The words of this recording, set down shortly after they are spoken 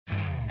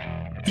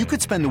You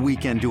could spend the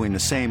weekend doing the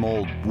same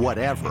old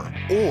whatever,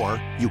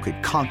 or you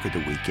could conquer the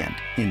weekend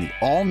in the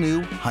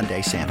all-new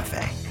Hyundai Santa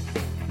Fe.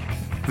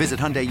 Visit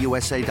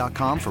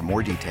HyundaiUSA.com for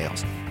more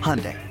details.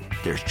 Hyundai,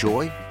 there's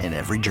joy in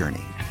every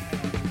journey.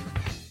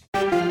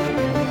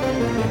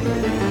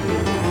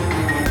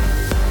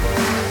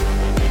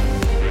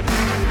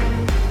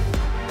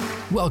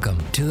 Welcome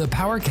to the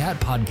PowerCat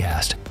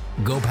Podcast,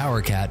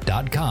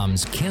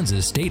 GoPowerCat.com's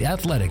Kansas State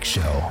Athletics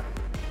Show.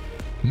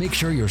 Make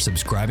sure you're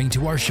subscribing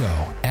to our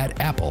show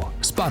at Apple,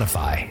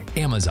 Spotify,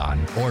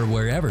 Amazon, or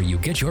wherever you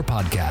get your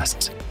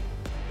podcasts.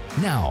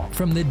 Now,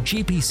 from the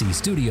GPC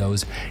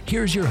studios,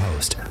 here's your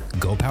host,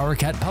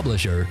 GoPowerCat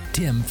publisher,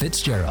 Tim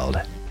Fitzgerald.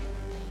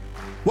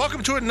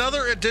 Welcome to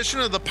another edition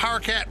of the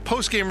PowerCat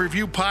Postgame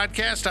Review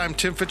Podcast. I'm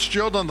Tim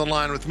Fitzgerald. On the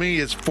line with me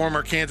is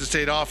former Kansas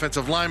State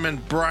offensive lineman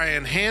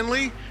Brian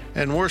Hanley.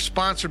 And we're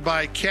sponsored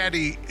by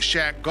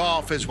Caddyshack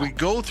Golf as we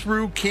go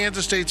through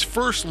Kansas State's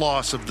first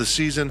loss of the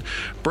season,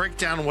 break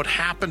down what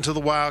happened to the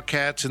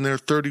Wildcats in their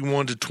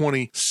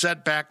 31-20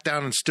 setback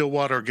down in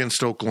Stillwater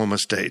against Oklahoma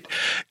State.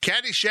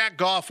 Caddyshack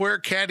Golf, wear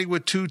caddy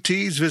with two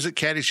T's. Visit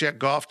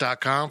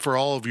caddyshackgolf.com for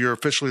all of your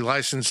officially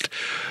licensed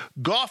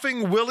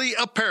Golfing Willie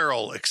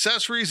apparel,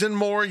 accessories, and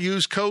more.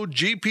 Use code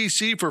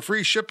GPC for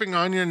free shipping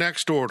on your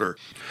next order.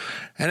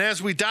 And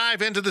as we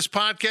dive into this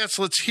podcast,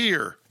 let's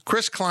hear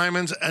Chris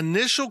Klieman's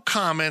initial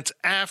comments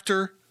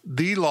after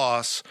the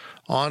loss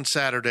on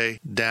Saturday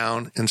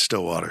down in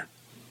Stillwater.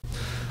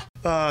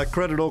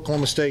 Credit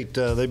Oklahoma State.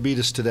 They beat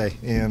us today,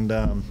 and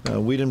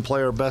we didn't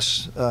play our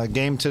best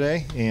game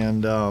today,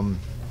 and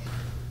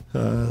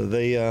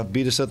they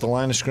beat us at the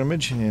line of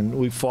scrimmage, and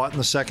we fought in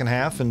the second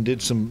half and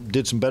did some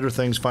better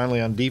things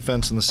finally on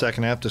defense in the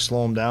second half to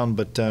slow them down,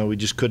 but we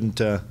just couldn't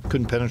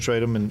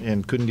penetrate them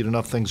and couldn't get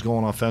enough things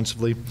going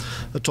offensively.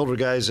 I told our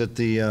guys at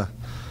the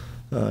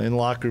in the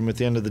locker room at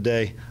the end of the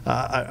day,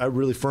 I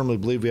really firmly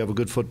believe we have a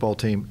good football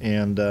team,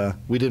 and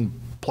we didn't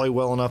play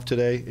well enough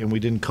today, and we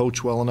didn't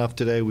coach well enough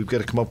today. We've got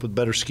to come up with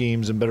better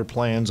schemes and better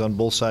plans on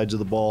both sides of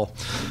the ball,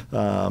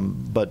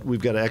 but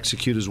we've got to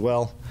execute as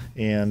well.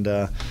 And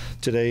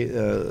today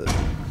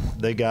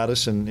they got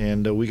us,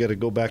 and we got to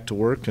go back to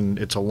work. And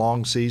it's a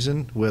long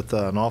season with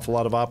an awful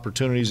lot of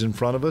opportunities in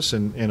front of us.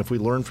 And if we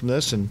learn from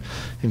this and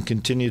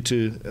continue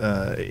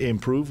to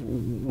improve,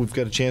 we've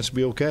got a chance to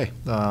be okay.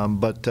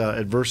 But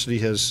adversity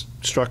has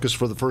struck us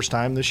for the first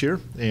time this year,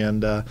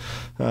 and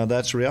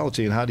that's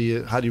reality. And how do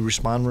you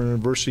respond when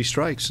adversity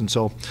strikes? And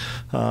so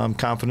I'm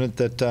confident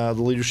that the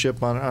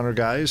leadership on our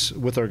guys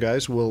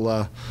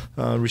will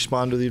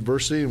respond to the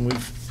adversity, and we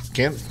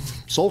can't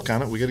sulk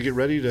on it. We got to get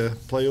ready to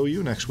play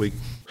OU next week.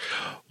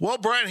 Well,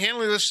 Brian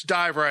Hanley, let's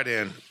dive right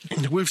in.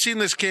 We've seen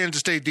this Kansas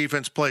State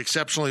defense play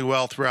exceptionally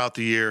well throughout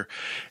the year,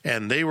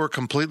 and they were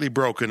completely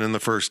broken in the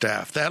first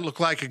half. That looked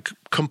like a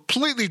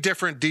completely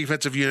different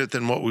defensive unit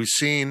than what we've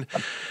seen.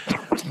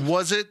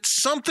 Was it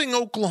something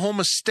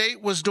Oklahoma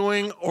State was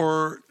doing,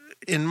 or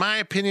in my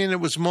opinion, it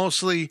was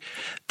mostly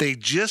they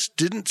just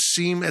didn't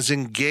seem as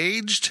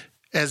engaged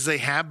as they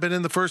have been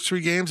in the first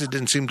three games? It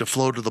didn't seem to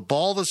flow to the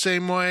ball the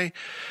same way.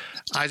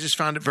 I just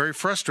found it very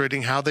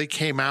frustrating how they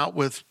came out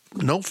with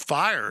no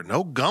fire,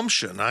 no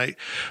gumption. I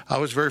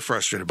was very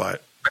frustrated by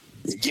it.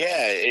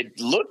 Yeah, it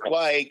looked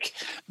like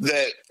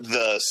that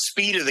the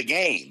speed of the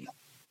game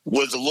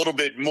was a little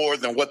bit more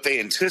than what they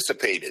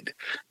anticipated.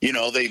 You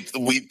know,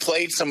 we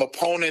played some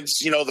opponents,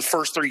 the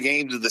first three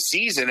games of the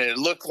season, and it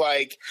looked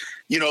like,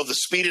 the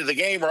speed of the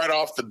game right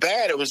off the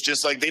bat, it was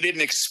just like they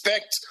didn't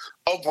expect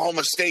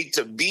Oklahoma State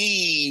to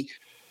be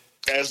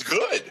as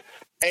good.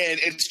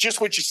 And it's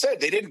just what you said.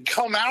 They didn't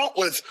come out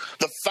with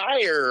the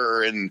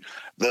fire and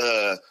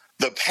the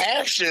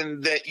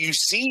passion that you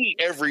see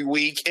every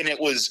week, and it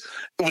was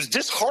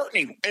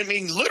disheartening. I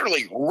mean,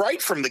 literally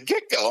right from the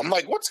get-go. I'm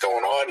like, what's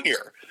going on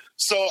here?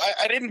 So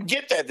I didn't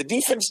get that. The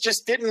defense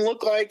just didn't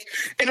look like,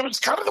 and it was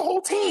kind of the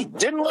whole team,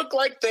 didn't look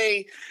like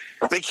they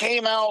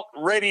came out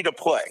ready to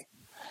play.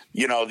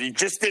 It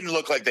just didn't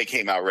look like they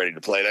came out ready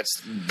to play.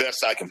 That's the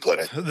best I can put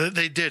it.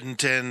 They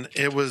didn't, and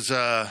it was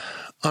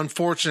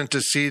unfortunate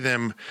to see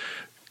them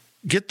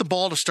get the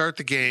ball to start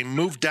the game,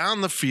 move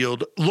down the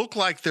field, look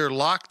like they're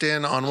locked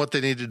in on what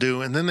they need to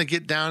do, and then they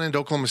get down into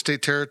Oklahoma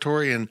State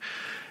territory, and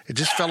it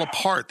just fell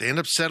apart. They end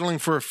up settling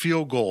for a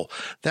field goal.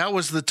 That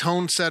was the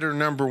tone setter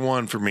number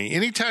one for me.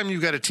 Anytime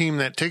you've got a team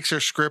that takes their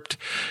script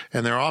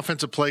and their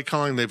offensive play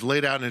calling they've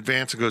laid out in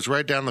advance and goes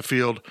right down the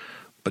field,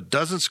 but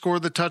doesn't score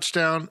the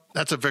touchdown,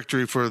 that's a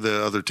victory for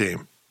the other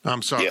team.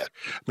 I'm sorry. Yeah.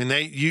 I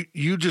mean,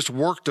 you just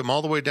worked them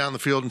all the way down the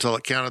field until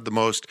it counted the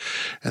most,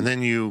 and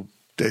then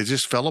they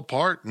just fell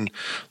apart. And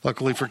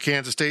luckily for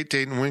Kansas State,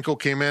 Tatum Winkle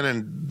came in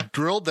and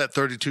drilled that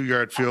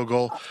 32-yard field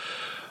goal.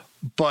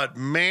 But,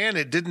 man,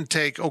 it didn't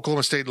take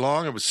Oklahoma State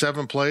long. It was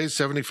 7 plays,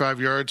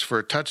 75 yards for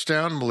a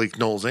touchdown. Malik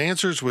Knowles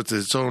answers with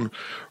his own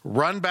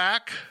run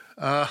back.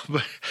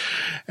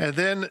 And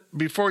then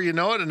before you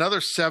know it,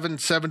 another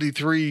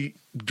 7:73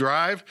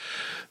 drive.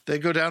 They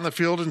go down the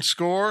field and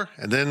score,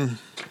 and then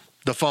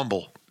the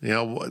fumble.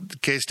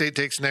 K-State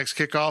takes the next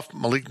kickoff.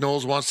 Malik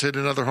Knowles wants to hit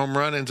another home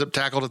run, ends up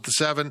tackled at the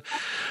 7.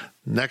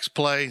 Next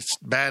play,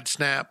 bad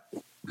snap,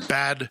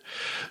 bad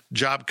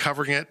job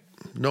covering it.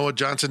 Noah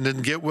Johnson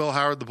didn't get Will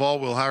Howard the ball.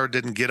 Will Howard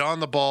didn't get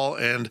on the ball,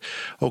 and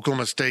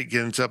Oklahoma State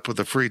ends up with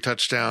a free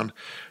touchdown.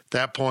 At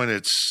that point,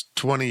 it's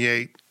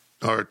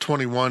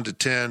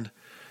 21-10,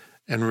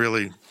 and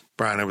really,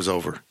 Brian, it was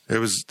over.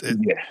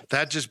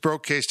 That just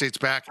broke K-State's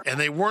back, and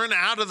they weren't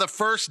out of the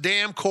first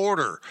damn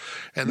quarter,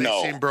 and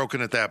they seemed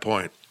broken at that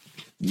point.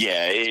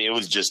 Yeah, it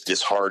was just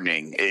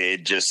disheartening.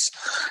 It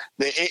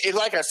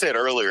like I said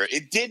earlier,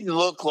 it didn't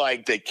look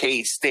like that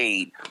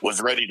K-State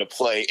was ready to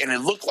play, and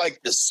it looked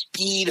like the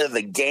speed of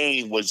the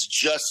game was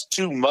just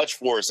too much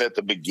for us at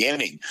the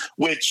beginning,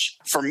 which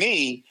for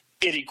me,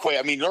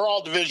 they're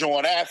all Division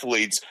I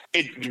athletes.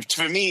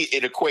 To me,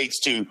 it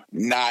equates to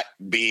not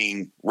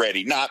being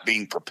ready, not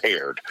being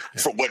prepared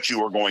for what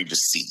you are going to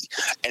see,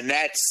 and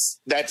that's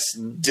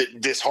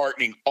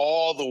disheartening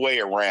all the way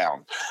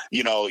around.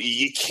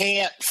 You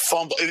can't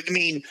fumble.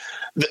 The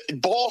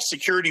ball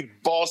security.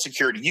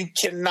 You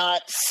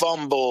cannot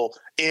fumble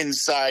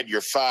inside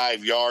your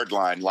 5-yard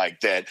line like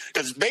that,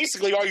 because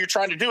basically all you're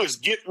trying to do is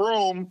get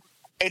room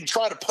and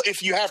try to.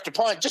 If you have to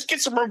punt, just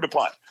get some room to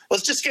punt.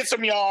 Let's just get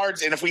some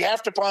yards, and if we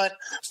have to punt,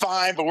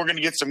 fine, but we're going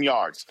to get some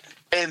yards.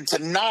 And to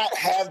not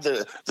have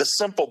the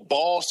simple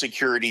ball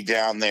security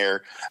down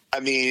there,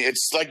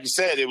 it's like you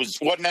said,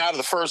 wasn't out of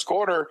the first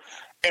quarter.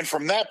 And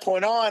from that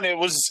point on,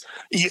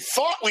 you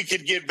thought we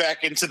could get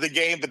back into the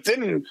game, but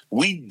then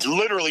we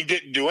literally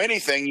didn't do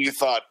anything. You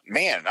thought,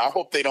 man, I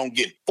hope they don't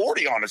get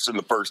 40 on us in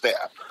the first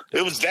half.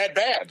 It was that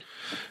bad.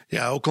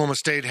 Yeah, Oklahoma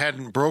State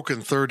hadn't broken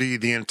 30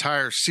 the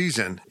entire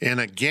season in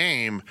a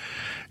game,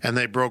 and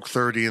they broke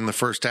 30 in the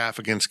first half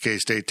against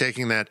K-State,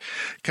 taking that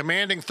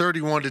commanding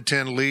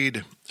 31-10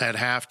 lead at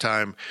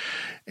halftime.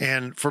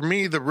 And for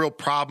me, the real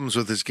problems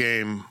with this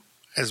game,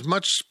 as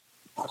much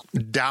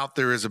doubt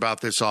there is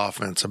about this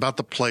offense, about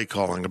the play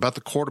calling, about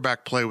the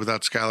quarterback play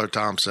without Skylar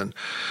Thompson,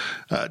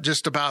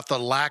 just about the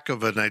lack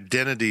of an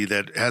identity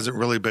that hasn't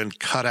really been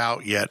cut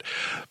out yet,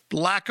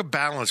 lack of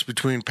balance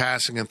between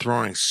passing and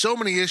throwing, so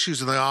many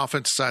issues on the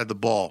offensive side of the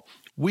ball.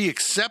 We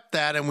accept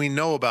that, and we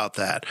know about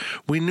that.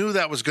 We knew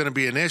that was going to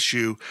be an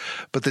issue,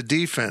 but the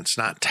defense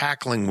not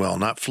tackling well,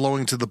 not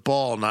flowing to the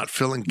ball, not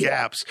filling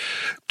gaps,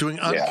 doing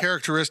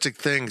uncharacteristic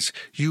things.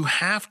 You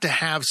have to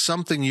have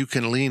something you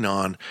can lean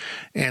on,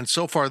 and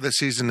so far this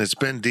season it's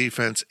been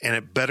defense, and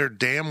it better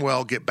damn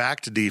well get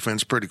back to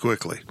defense pretty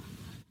quickly.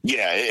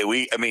 Yeah,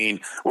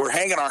 we're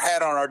hanging our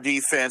hat on our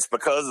defense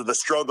because of the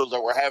struggles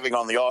that we're having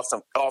on the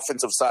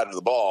offensive side of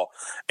the ball,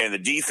 and the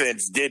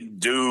defense didn't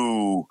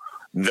do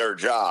their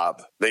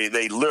job.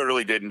 They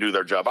literally didn't do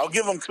their job. I'll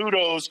give them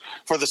kudos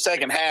for the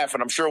second half,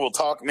 and I'm sure we'll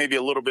talk maybe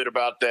a little bit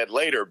about that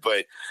later,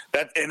 but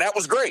that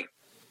was great.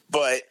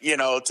 But,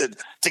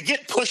 to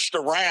get pushed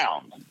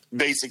around,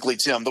 basically,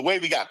 Tim, the way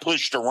we got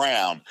pushed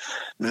around,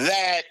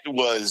 that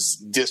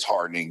was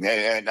disheartening.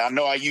 And I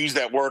know I use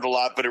that word a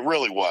lot, but it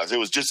really was. It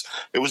was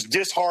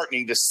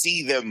disheartening to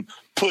see them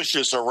push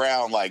us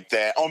around like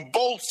that on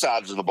both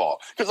sides of the ball,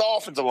 because the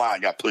offensive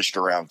line got pushed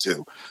around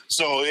too.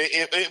 So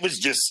it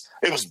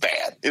was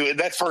bad.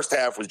 That first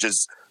half was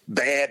just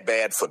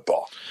bad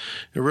football.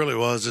 It really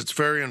was. It's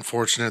very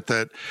unfortunate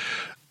that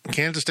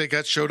Kansas State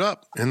showed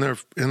up in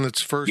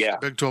its first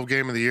Big 12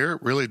 game of the year.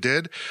 It really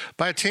did.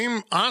 By a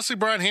team, honestly,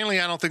 Brian Hanley,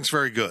 I don't think is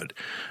very good.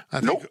 I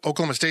think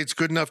Oklahoma State's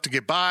good enough to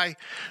get by.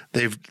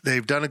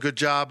 They've done a good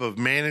job of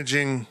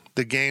managing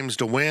the games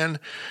to win.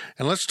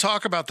 And let's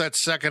talk about that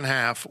second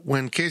half.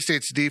 When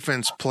K-State's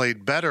defense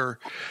played better,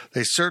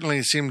 they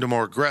certainly seemed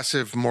more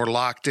aggressive, more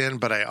locked in.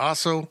 But I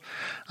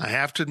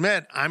have to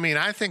admit,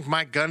 I think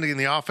Mike Gundy and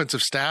the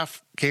offensive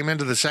staff came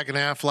into the second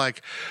half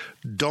like,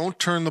 don't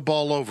turn the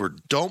ball over.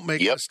 Don't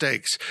make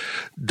mistakes.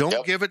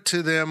 Don't give it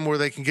to them where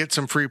they can get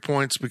some free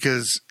points,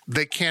 because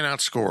they can't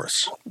outscore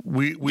us.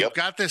 We've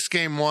got this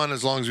game won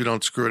as long as we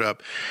don't screw it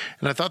up.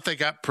 And I thought they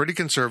got pretty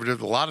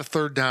conservative, a lot of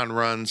third down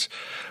runs,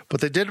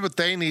 but they did what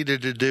they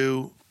needed to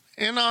do.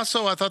 And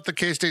also, I thought the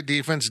K-State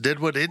defense did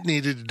what it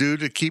needed to do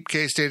to keep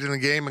K-State in the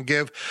game and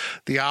give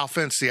the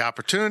offense the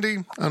opportunity.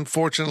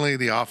 Unfortunately,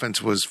 the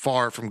offense was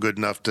far from good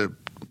enough to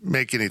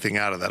make anything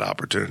out of that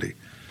opportunity.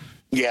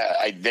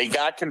 Yeah, they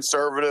got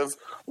conservative.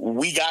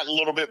 We got a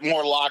little bit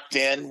more locked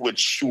in,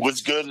 which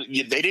was good.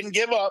 They didn't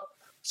give up.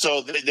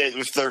 So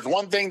if there's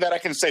one thing that I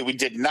can say, we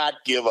did not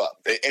give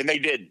up. And they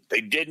did. They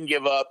didn't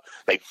give up.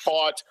 They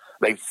fought.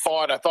 I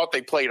thought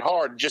they played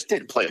hard, just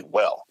didn't play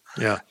well.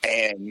 Yeah.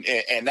 And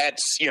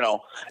that's,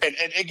 and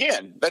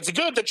again, that's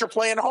good that you're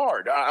playing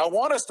hard. I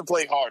want us to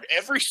play hard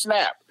every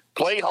snap.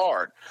 Play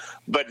hard,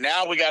 but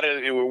now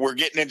we're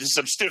getting into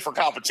some stiffer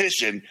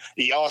competition.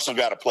 You also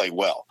got to play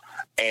well,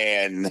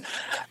 and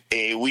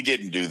we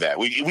didn't do that.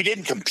 We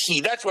didn't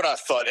compete. That's what I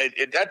thought.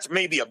 That's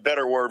maybe a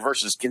better word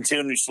versus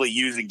continuously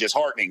using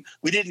disheartening.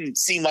 We didn't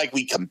seem like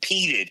we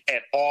competed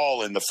at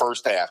all in the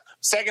first half.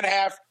 Second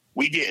half,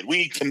 we did.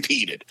 We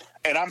competed,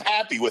 And I'm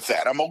happy with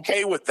that. I'm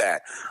okay with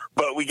that.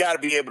 But we got to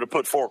be able to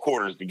put 4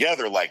 quarters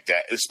together like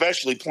that,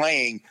 especially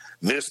playing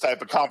this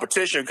type of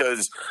competition,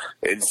 because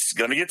it's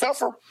going to get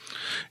tougher.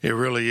 It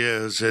really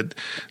is.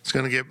 It's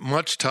going to get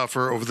much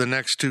tougher over the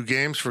next 2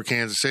 games for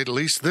Kansas State, at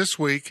least this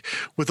week,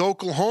 with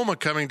Oklahoma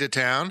coming to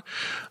town,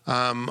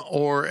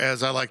 or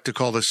as I like to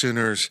call the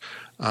Sooners,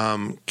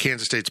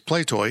 Kansas State's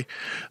play toy,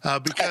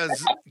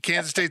 because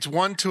Kansas State's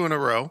won 2 in a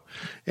row.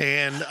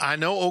 And I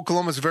know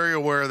Oklahoma's very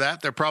aware of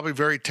that. They're probably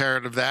very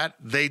tired of that.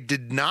 They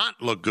did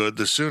not look good,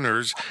 the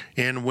Sooners,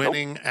 in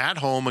winning at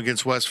home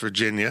against West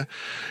Virginia.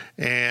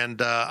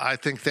 And I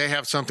think they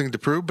have something to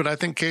prove, but I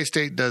think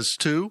K-State does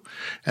too.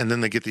 And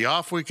then they get the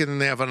off week, and then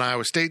they have an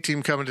Iowa State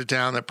team coming to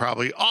town that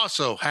probably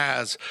also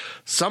has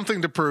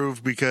something to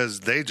prove, because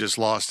they just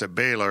lost at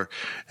Baylor.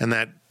 And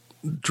that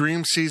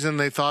dream season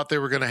they thought they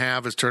were going to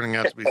have is turning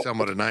out to be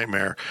somewhat a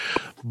nightmare.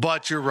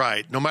 But you're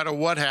right. No matter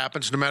what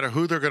happens, no matter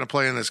who they're going to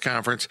play in this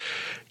conference,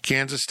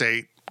 Kansas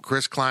State,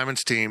 Chris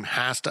Kleiman's team,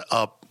 has to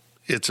up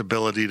its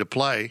ability to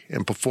play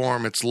and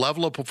perform. Its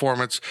level of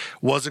performance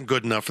wasn't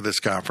good enough for this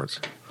conference.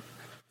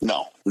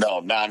 No,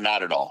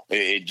 not at all.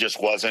 It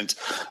just wasn't.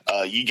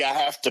 You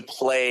have to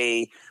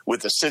play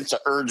with a sense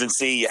of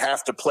urgency. You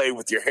have to play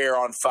with your hair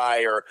on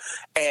fire.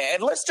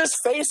 And let's just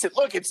face it.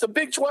 Look, it's the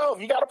Big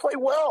 12. You got to play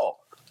well.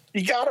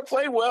 You got to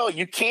play well.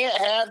 You can't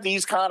have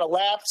these kind of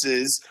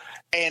lapses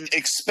and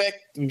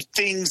expect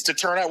things to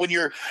turn out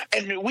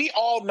and we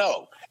all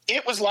know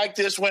it was like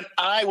this when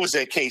I was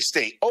at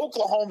K-State.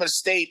 Oklahoma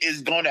State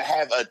is going to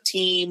have a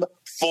team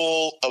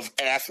full of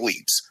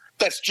athletes.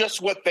 That's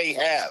just what they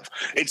have.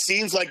 It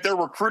seems like their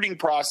recruiting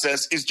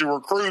process is to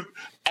recruit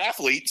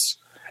athletes,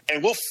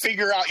 and we'll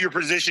figure out your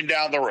position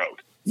down the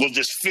road. We'll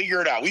just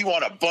figure it out. We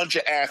want a bunch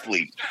of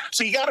athletes.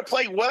 So you got to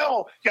play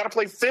well. You got to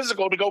play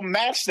physical to go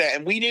match that.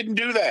 And we didn't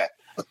do that.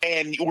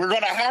 And we're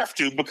going to have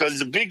to, because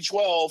the Big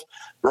 12,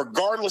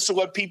 regardless of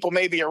what people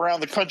maybe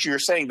around the country are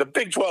saying, the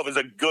Big 12 is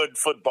a good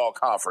football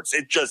conference.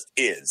 It just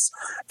is.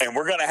 And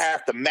we're going to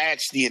have to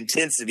match the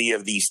intensity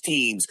of these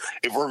teams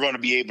if we're going to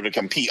be able to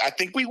compete. I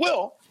think we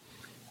will.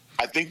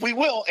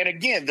 And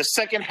again, the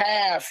second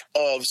half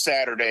of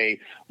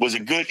Saturday was a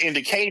good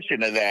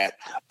indication of that.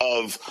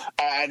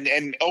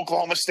 And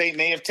Oklahoma State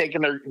may have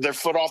taken their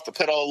foot off the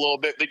pedal a little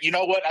bit. But you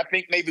know what? I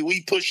think maybe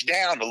we pushed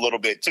down a little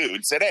bit too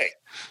and said, hey,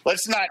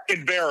 let's not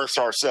embarrass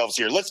ourselves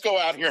here. Let's go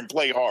out here and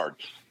play hard.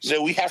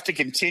 So we have to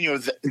continue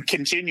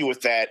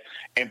with that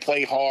and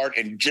play hard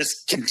and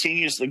just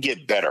continuously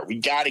get better. We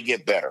got to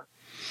get better.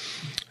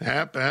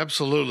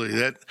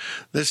 Absolutely.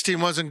 This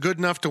team wasn't good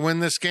enough to win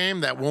this game.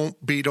 That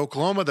won't beat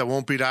Oklahoma. That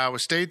won't beat Iowa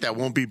State. That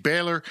won't beat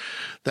Baylor.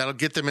 That'll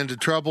get them into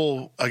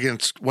trouble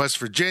against West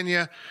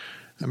Virginia.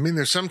 I mean,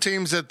 there's some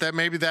teams that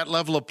maybe that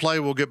level of play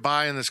will get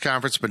by in this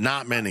conference, but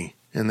not many,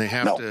 and they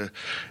have to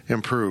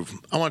improve.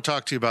 I want to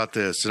talk to you about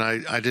this,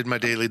 and I did my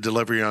daily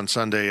delivery on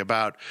Sunday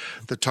about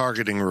the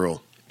targeting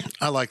rule.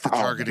 I like the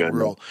targeting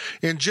rule.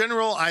 In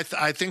general, I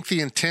think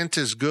the intent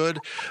is good,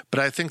 but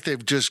I think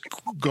they've just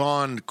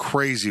gone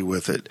crazy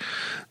with it.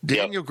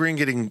 Daniel Green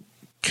getting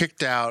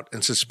kicked out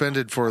and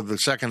suspended for the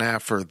second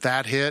half for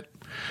that hit.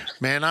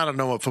 Man, I don't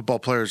know what football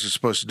players are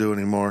supposed to do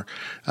anymore.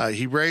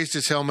 He raised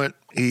his helmet.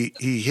 He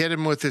hit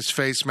him with his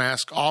face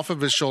mask off of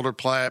his shoulder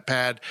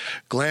pad,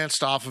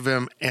 glanced off of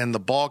him, and the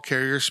ball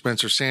carrier,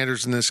 Spencer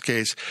Sanders in this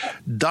case,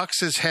 ducks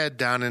his head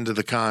down into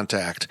the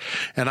contact.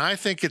 And I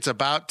think it's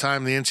about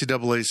time the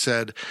NCAA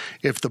said,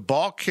 if the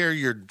ball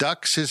carrier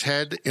ducks his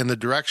head in the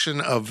direction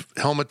of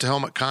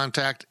helmet-to-helmet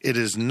contact, it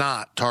is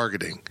not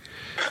targeting.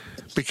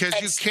 Because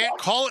you can't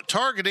call it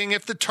targeting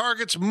if the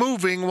target's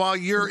moving while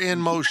you're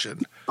in motion.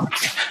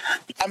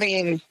 I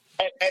mean,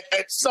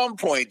 at some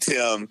point,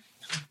 Tim,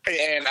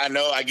 and I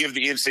know I give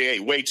the NCAA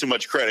way too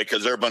much credit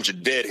because they're a bunch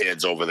of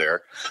deadheads over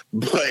there,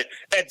 but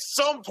at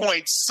some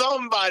point,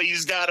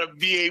 somebody's got to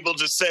be able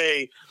to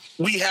say,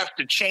 we have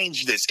to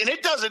change this. And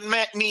it doesn't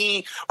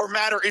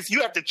matter if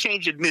you have to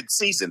change it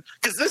mid-season,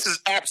 because this is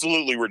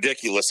absolutely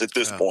ridiculous at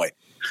this point.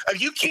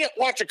 You can't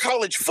watch a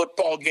college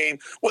football game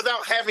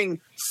without having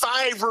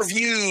 5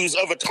 reviews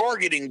of a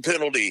targeting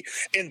penalty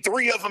and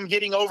 3 of them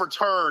getting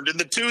overturned, and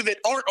the 2 that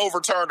aren't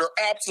overturned are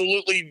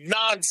absolutely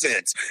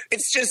nonsense.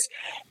 It's just,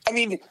 I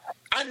mean,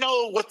 I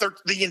know what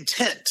the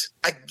intent.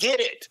 I get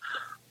it.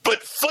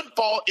 But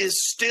football is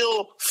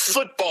still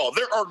football.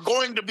 There are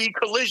going to be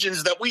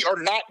collisions that we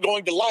are not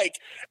going to like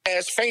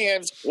as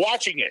fans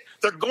watching it.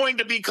 There are going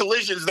to be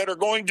collisions that are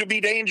going to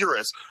be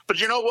dangerous. But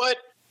you know what?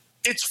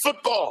 It's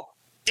football.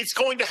 It's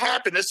going to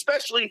happen,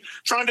 especially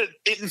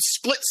in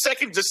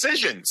split-second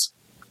decisions.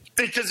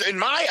 Because in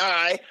my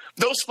eye,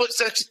 those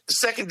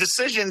split-second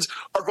decisions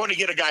are going to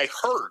get a guy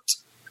hurt.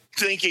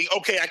 thinking,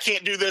 okay, I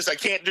can't do this, I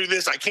can't do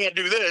this, I can't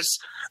do this.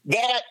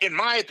 That, in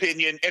my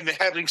opinion, and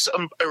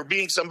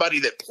being somebody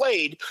that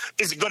played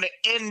is going to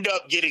end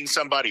up getting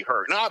somebody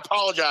hurt. And I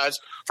apologize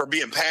for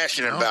being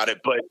passionate about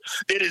it, but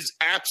it is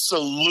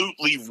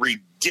absolutely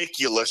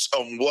ridiculous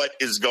on what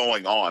is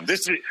going on.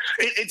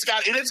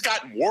 It's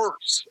gotten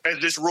worse as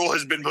this rule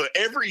has been put.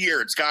 Every year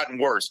it's gotten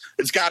worse.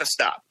 It's got to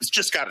stop. It's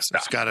just got to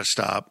stop. It's got to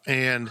stop.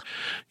 And,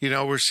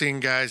 we're seeing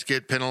guys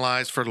get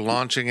penalized for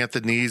launching at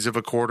the knees of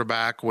a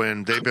quarterback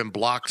when they've been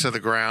blocked to the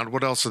ground.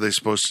 What else are they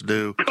supposed to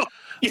do?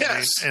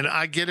 Yes. And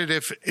I get it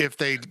if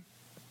they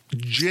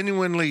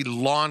genuinely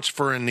launch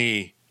for a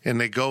knee and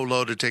they go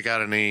low to take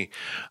out a knee,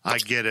 a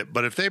get it.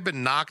 But if they've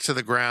been knocked to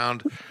the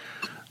ground,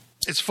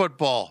 it's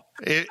football.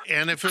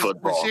 And if a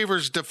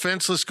receiver's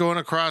defenseless going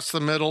across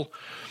the middle,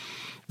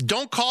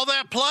 don't call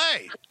that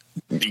play.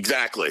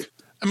 Exactly.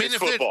 I mean,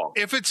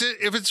 if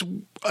it's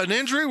an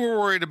injury we're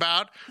worried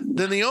about,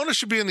 then the onus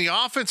should be on the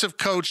offensive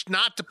coach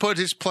not to put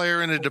his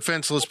player in a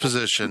defenseless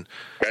position.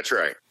 That's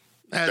right.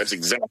 That's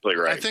exactly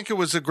right. I think it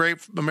was a great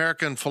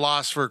American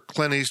philosopher,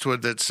 Clint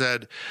Eastwood, that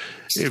said,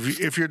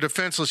 if you're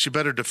defenseless, you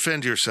better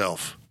defend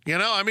yourself.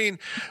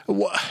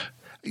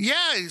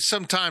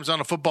 Sometimes on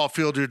a football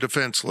field you're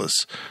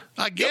defenseless.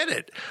 I get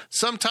it.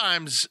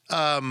 Sometimes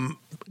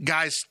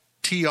guys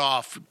tee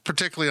off,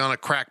 particularly on a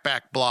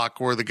crackback block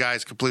where the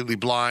guy's completely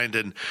blind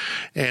and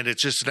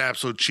it's just an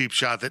absolute cheap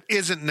shot that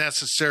isn't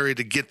necessary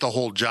to get the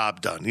whole job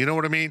done. You know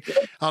what I mean?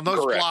 On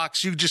those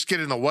blocks, you just get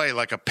in the way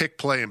like a pick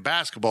play in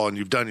basketball and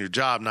you've done your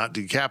job, not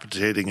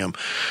decapitating him.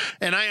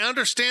 And I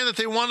understand that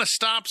they want to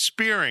stop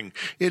spearing.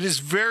 It is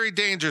very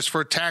dangerous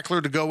for a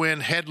tackler to go in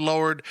head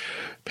lowered,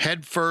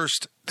 head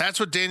first.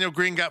 That's what Daniel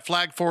Green got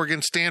flagged for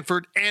against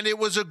Stanford, and it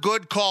was a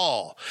good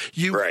call.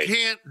 You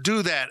can't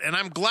do that. And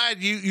I'm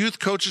glad youth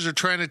coaches are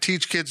trying to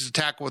teach kids to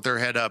tackle with their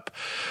head up.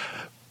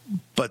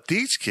 But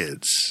these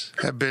kids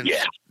have been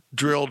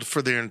drilled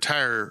for their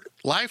entire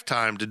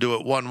lifetime to do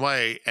it one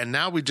way, and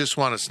now we just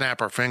want to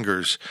snap our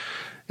fingers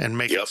and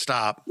make it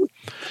stop.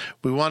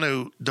 We want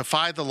to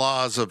defy the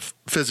laws of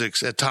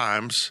physics at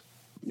times.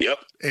 Yep.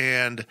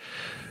 And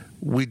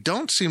we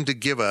don't seem to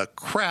give a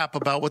crap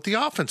about what the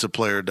offensive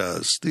player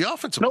does. The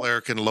offensive player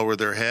can lower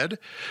their head,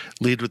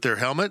 lead with their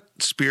helmet,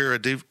 spear a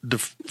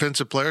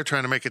defensive player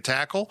trying to make a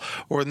tackle,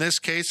 or in this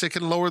case, they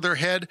can lower their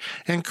head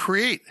and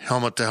create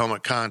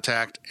helmet-to-helmet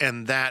contact,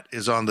 and that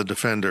is on the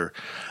defender.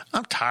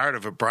 I'm tired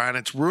of it, Brian.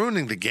 It's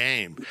ruining the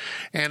game.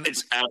 And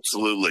it's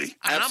absolutely.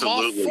 I'm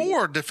all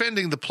for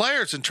defending the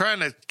players and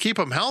trying to keep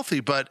them healthy,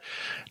 but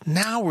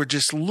now we're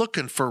just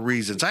looking for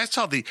reasons. I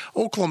saw the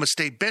Oklahoma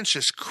State bench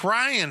just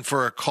crying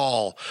for a call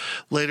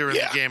later in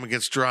the game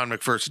against Jerron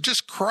McPherson,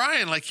 just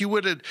crying like you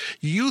would at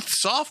youth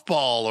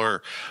softball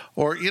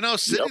or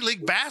City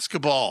League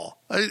basketball.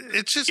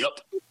 It's just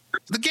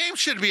the game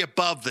should be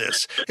above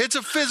this. It's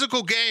a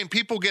physical game.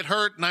 People get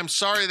hurt, and I'm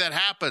sorry that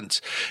happens.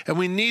 And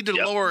we need to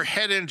lower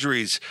head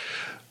injuries.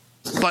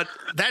 But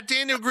that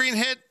Daniel Green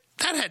hit,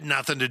 that had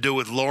nothing to do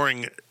with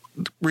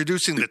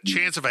reducing the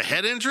chance of a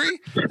head injury.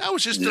 That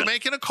was just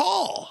making a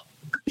call.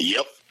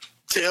 Yep.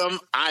 Tim,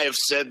 I have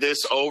said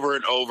this over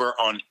and over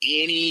on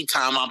any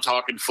time I'm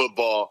talking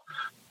football.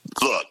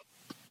 Look,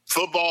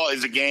 football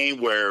is a game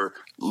where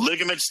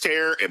ligaments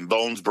tear and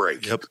bones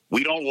break. Yep.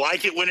 We don't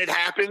like it when it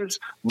happens,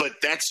 but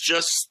that's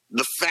just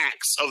the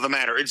facts of the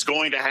matter. It's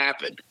going to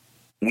happen.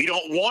 We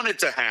don't want it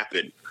to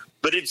happen,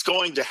 but it's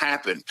going to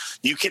happen.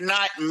 You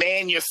cannot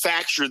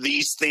manufacture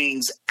these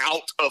things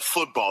out of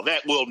football.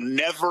 That will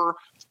never,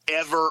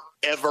 ever,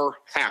 ever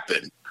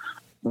happen.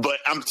 But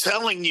I'm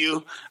telling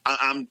you,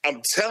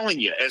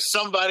 as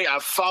somebody,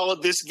 I've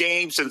followed this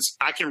game since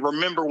I can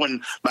remember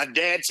when my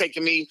dad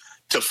taking me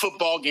to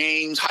football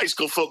games, high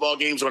school football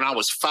games when I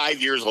was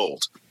 5 years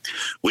old.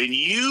 When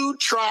you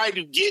try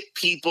to get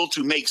people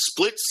to make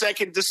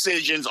split-second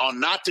decisions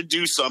on not to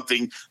do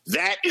something,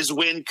 that is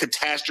when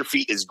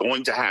catastrophe is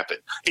going to happen.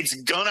 It's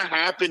going to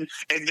happen,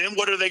 and then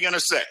what are they going to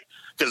say?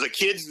 Because a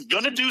kid's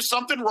going to do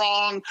something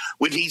wrong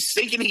when he's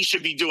thinking he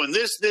should be doing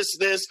this,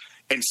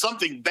 and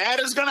something bad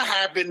is going to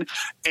happen,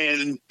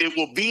 and it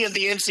will be in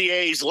the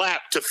NCAA's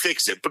lap to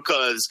fix it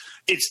because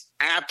it's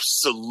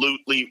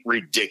absolutely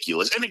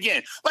ridiculous. And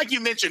again, like you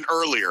mentioned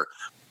earlier,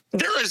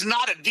 there is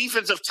not a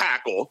defensive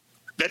tackle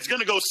that's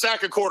going to go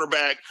sack a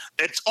quarterback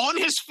that's on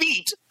his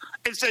feet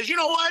and says, you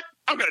know what,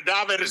 I'm going to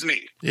dive at his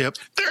knee. Yep.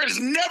 There has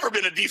never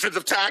been a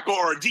defensive tackle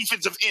or a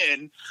defensive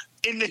end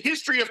in the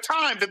history of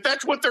time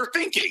that's what they're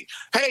thinking.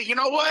 Hey, you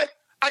know what?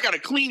 I got a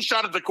clean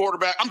shot at the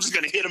quarterback. I'm just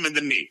going to hit him in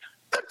the knee.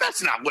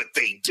 That's not what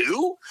they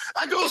do.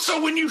 I go,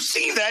 so when you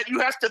see that, you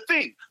have to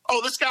think,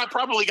 oh, this guy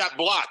probably got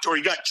blocked or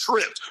he got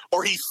tripped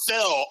or he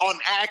fell on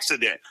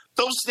accident.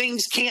 Those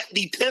things can't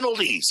be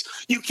penalties.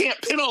 You can't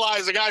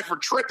penalize a guy for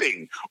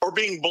tripping or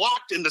being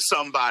blocked into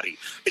somebody.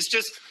 It's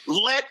just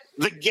let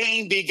the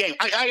game be a game.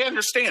 I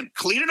understand.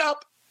 Clean it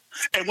up.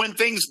 And when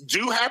things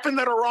do happen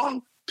that are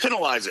wrong,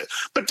 penalize it.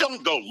 But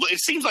don't go. It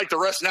seems like the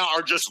rest now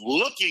are just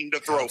looking to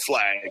throw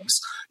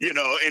flags, and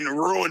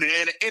ruin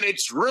it. And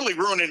it's really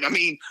ruining. I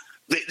mean,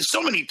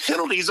 so many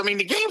penalties. I mean,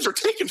 the games are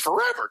taking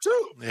forever,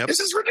 too. Yep. This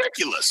is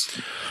ridiculous.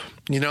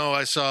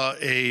 I saw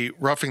a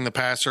roughing the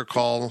passer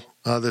call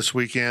this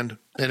weekend,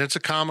 and it's a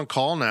common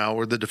call now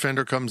where the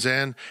defender comes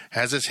in,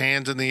 has his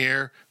hands in the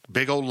air,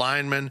 big old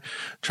lineman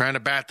trying to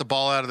bat the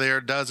ball out of the air,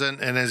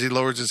 doesn't, and as he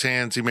lowers his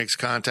hands, he makes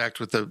contact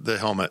with the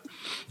helmet.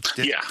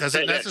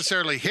 Doesn't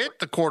necessarily hit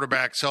the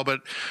quarterback's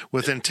helmet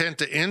with intent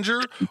to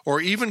injure or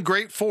even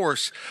great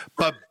force,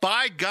 but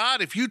by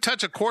God, if you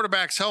touch a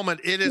quarterback's helmet,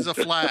 it is a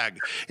flag.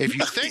 If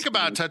you think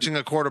about touching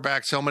a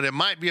quarterback's helmet, it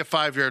might be a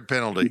 5-yard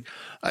penalty.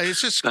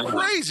 It's just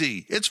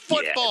crazy. It's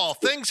football.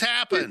 Things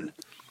happen.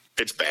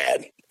 It's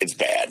bad. It's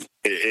bad.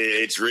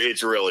 It's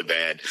really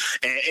bad.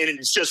 And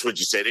it's just what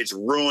you said. It's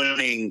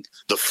ruining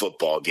the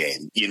football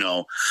game.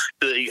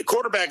 The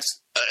quarterbacks,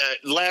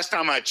 last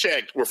time I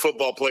checked, were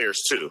football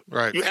players too.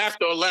 Right. You have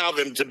to allow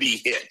them to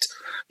be hit.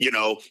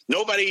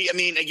 Nobody,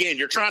 again,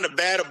 you're trying to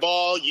bat a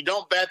ball. You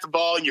don't bat the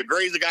ball and you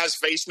graze the guy's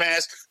face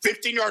mask.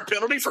 15-yard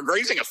penalty for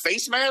grazing a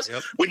face mask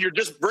when you're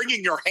just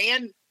bringing your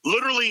hand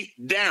literally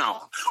down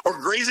or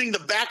grazing the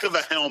back of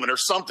a helmet or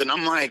something.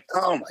 I'm like,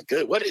 oh my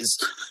God, what is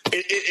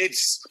it?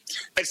 It's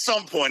at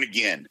some point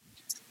again,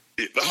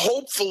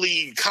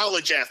 hopefully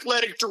college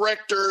athletic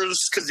directors,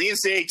 because the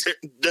NCAA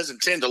doesn't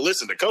tend to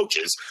listen to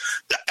coaches,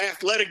 the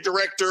athletic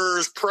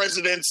directors,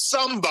 presidents,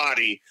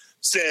 somebody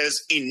says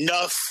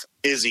enough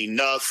is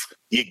enough.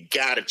 You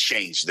got to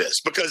change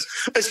this, because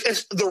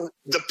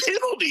the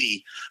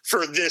penalty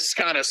for this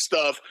kind of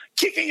stuff,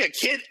 kicking a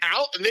kid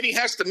out and then he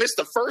has to miss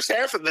the first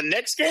half of the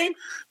next game.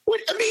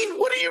 What are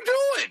you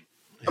doing?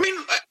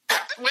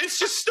 It's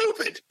just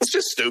stupid. It's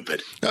just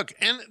stupid. Look,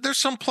 and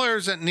there's some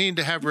players that need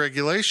to have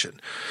regulation.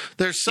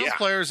 There's some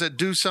players that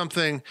do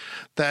something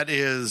that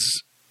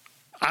is,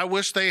 I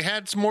wish they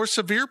had some more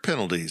severe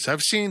penalties.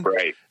 I've seen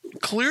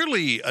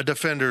clearly a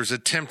defender's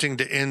attempting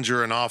to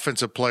injure an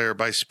offensive player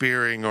by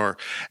spearing or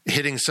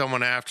hitting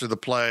someone after the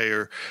play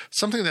or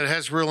something that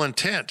has real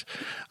intent.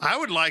 I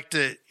would like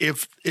to,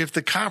 if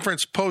the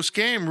conference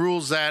post-game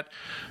rules that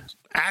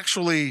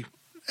actually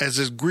as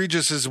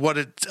egregious as what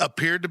it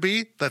appeared to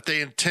be, that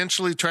they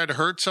intentionally tried to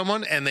hurt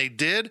someone, and they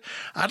did,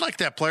 I'd like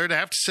that player to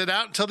have to sit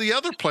out until the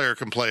other player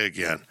can play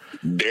again.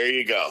 There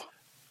you go.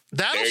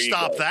 That'll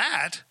stop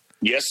that.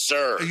 Yes,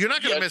 sir. You're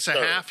not going to miss a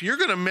half. You're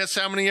going to miss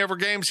how many ever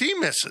games he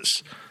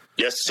misses.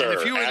 Yes, sir.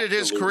 And if you ended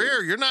his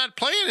career, you're not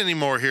playing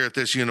anymore here at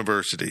this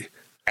university.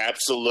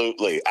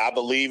 Absolutely. I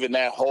believe in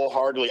that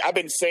wholeheartedly. I've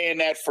been saying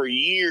that for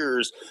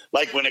years,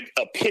 like when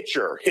a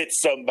pitcher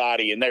hits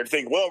somebody and they're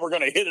thinking, well, we're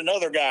going to hit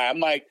another guy. I'm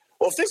like,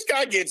 well, if this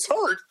guy gets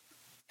hurt,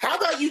 how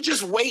about you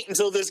just wait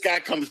until this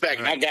guy comes back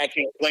and that guy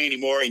can't play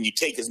anymore and you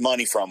take his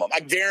money from him? I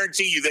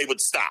guarantee you they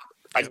would stop.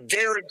 I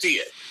guarantee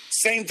it.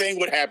 Same thing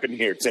would happen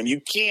here, Tim. You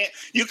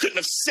couldn't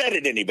have said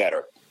it any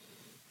better.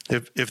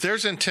 If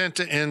there's intent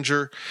to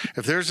injure,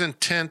 if there's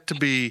intent to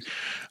be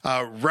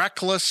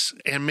reckless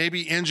and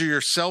maybe injure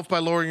yourself by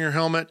lowering your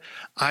helmet,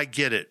 I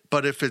get it.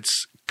 But if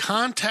it's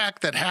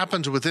contact that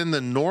happens within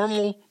the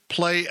normal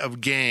play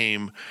of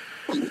game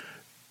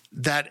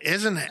that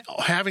isn't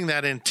having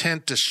that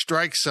intent to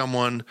strike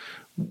someone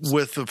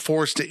with the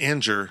force to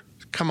injure,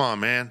 come on,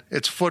 man.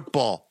 It's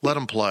football. Let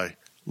them play.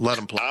 Let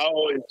them play.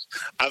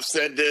 I've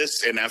said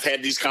this, and I've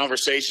had these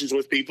conversations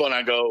with people, and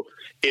I go,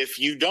 if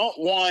you don't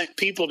want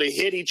people to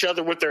hit each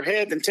other with their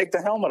head, then take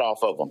the helmet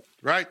off of them.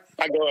 Right.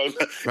 I go,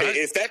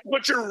 if that's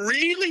what you're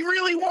really,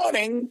 really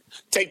wanting,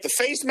 take the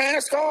face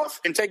mask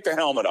off and take the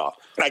helmet off.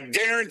 And I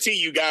guarantee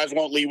you guys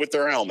won't leave with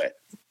their helmet.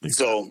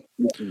 So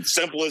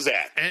simple as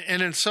that.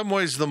 And in some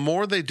ways, the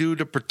more they do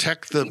to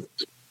protect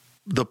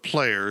the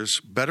players,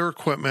 better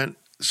equipment,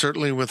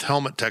 certainly with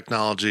helmet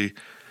technology,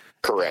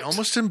 correct, it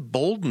almost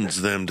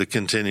emboldens them to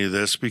continue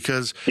this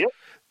because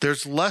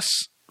there's less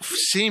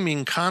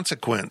seeming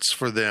consequence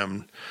for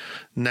them.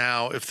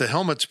 Now, if the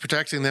helmet's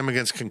protecting them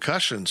against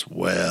concussions,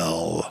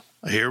 well,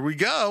 here we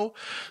go.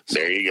 So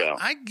there you go.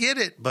 I get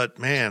it, but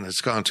man,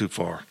 it's gone too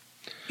far.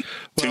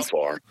 Too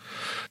far.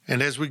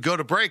 And as we go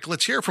to break,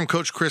 let's hear from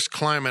Coach Chris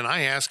Klieman.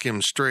 I asked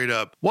him straight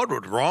up, what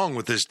was wrong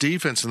with this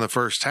defense in the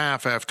first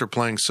half after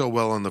playing so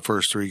well in the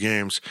first 3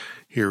 games?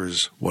 Here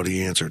is what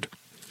he answered.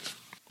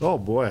 Oh,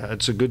 boy,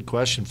 that's a good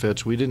question,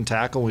 Fitz. We didn't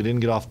tackle. We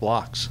didn't get off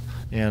blocks.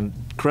 And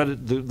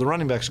credit, the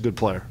running back's a good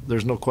player.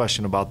 There's no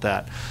question about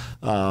that.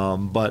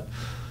 But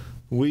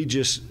we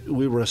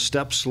were a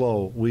step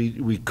slow.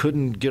 We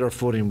couldn't get our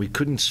footing. We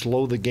couldn't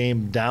slow the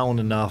game down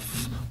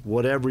enough,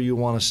 whatever you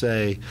want to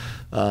say,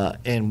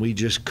 and we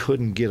just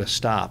couldn't get a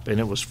stop. And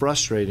it was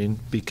frustrating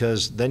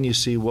because then you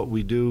see what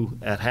we do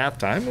at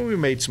halftime, and we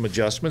made some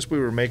adjustments. We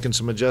were making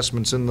some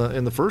adjustments in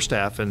the first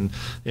half and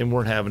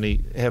weren't having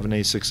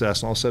any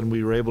success. And all of a sudden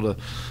we were able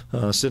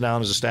to sit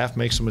down as a staff,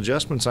 make some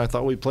adjustments. I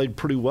thought we played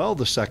pretty well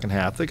the second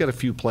half. They got a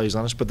few plays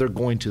on us, but they're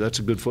going to. That's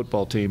a good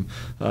football team.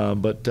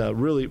 But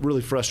really,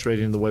 really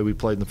frustrating the way we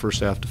played in the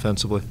first half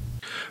defensively.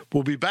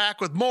 We'll be back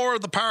with more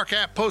of the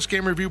PowerCat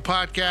Post-Game Review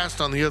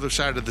podcast on the other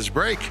side of this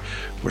break.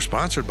 We're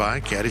sponsored by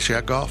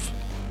Caddyshack Golf.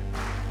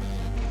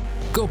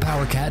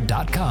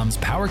 GoPowerCat.com's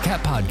PowerCat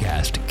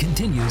podcast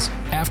continues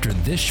after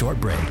this short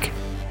break.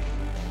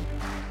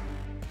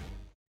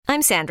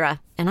 I'm Sandra,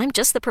 and I'm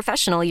just the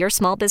professional your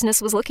small business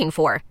was looking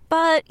for.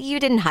 But you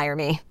didn't hire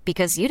me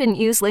because you didn't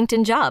use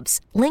LinkedIn Jobs.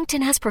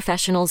 LinkedIn has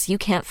professionals you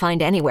can't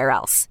find anywhere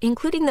else,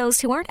 including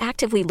those who aren't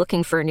actively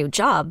looking for a new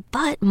job,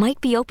 but might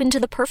be open to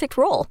the perfect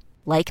role,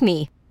 like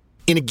me.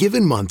 In a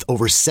given month,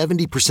 over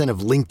 70%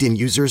 of LinkedIn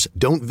users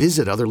don't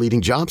visit other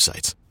leading job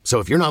sites. So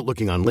if you're not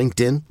looking on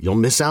LinkedIn, you'll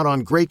miss out on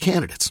great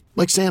candidates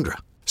like Sandra.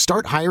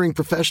 Start hiring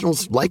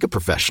professionals like a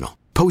professional.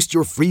 Post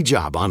your free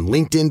job on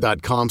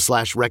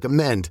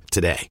linkedin.com/recommend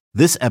today.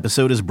 This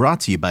episode is brought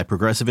to you by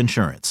Progressive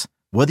Insurance.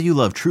 Whether you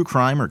love true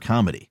crime or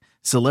comedy,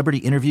 celebrity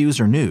interviews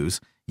or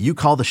news, you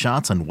call the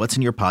shots on what's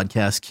in your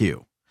podcast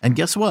queue. And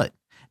guess what?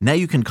 Now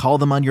you can call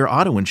them on your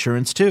auto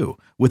insurance too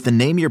with the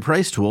Name Your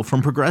Price tool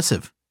from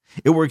Progressive.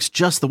 It works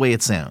just the way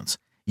it sounds.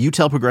 You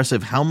tell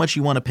Progressive how much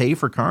you want to pay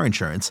for car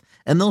insurance,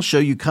 and they'll show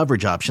you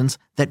coverage options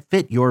that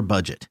fit your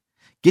budget.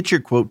 Get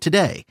your quote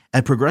today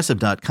at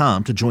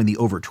Progressive.com to join the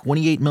over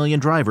 28 million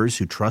drivers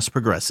who trust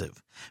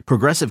Progressive.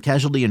 Progressive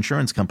Casualty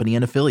Insurance Company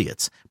and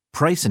Affiliates.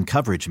 Price and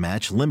coverage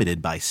match limited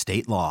by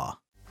state law.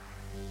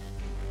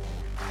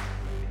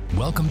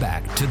 Welcome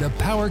back to the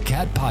Power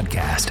Cat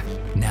Podcast.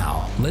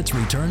 Now, let's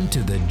return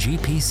to the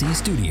GPC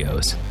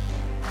studios.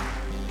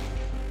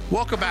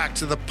 Welcome back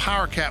to the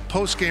Power Cat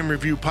Post-Game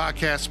Review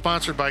Podcast,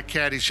 sponsored by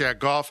Caddyshack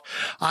Golf.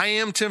 I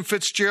am Tim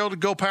Fitzgerald at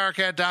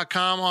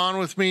GoPowerCat.com. On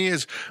with me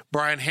is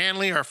Brian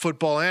Hanley, our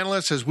football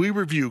analyst, as we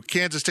review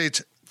Kansas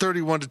State's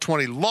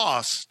 31-20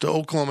 loss to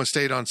Oklahoma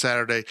State on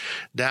Saturday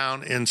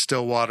down in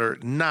Stillwater.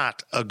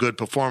 Not a good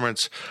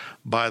performance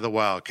by the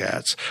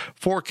Wildcats.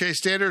 For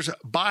K-Staters,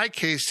 by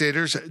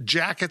K-Staters,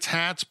 jackets,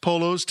 hats,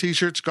 polos,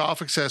 t-shirts,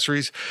 golf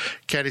accessories,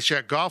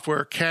 Caddyshack Golf,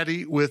 wear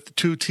caddy with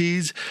 2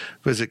 T's.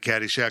 Visit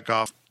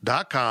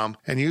CaddyshackGolf.com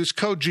and use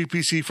code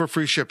GPC for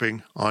free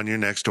shipping on your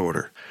next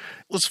order.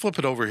 Let's flip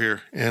it over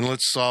here and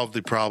let's solve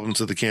the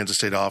problems of the Kansas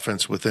State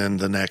offense within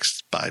the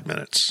next 5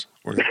 minutes.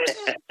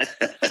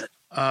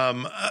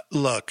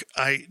 Look,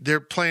 they're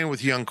playing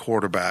with young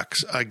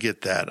quarterbacks. I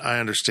get that. I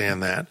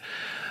understand that.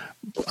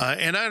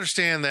 And I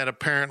understand that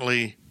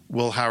apparently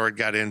Will Howard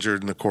got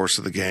injured in the course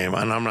of the game,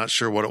 and I'm not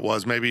sure what it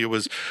was. Maybe it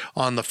was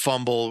on the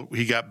fumble.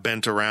 He got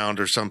bent around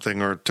or something,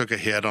 or took a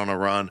hit on a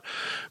run.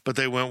 But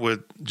they went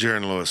with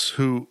Jaron Lewis,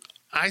 who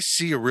I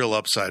see a real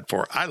upside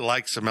for. I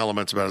like some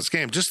elements about his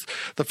game. Just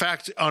the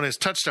fact on his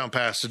touchdown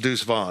pass to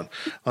Deuce Vaughn,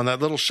 on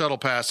that little shuttle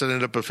pass that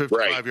ended up a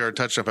 55-yard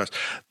touchdown pass,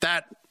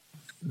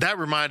 that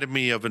reminded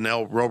me of an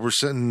L.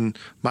 Roberson,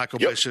 Michael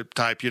Bishop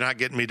type. You're not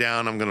getting me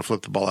down. I'm going to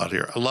flip the ball out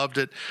here. I loved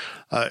it.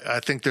 I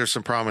think there's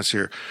some promise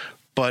here.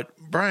 But,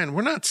 Brian,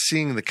 we're not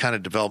seeing the kind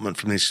of development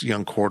from these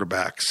young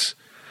quarterbacks.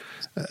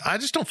 I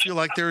just don't feel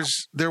like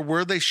they're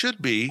where they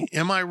should be.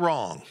 Am I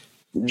wrong?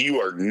 You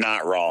are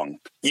not wrong.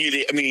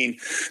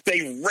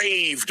 They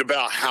raved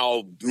about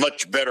how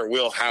much better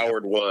Will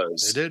Howard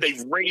was. They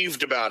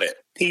raved about it.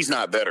 He's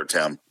not better,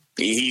 Tim.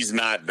 He's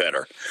not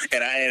better.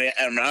 And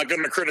I'm not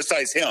going to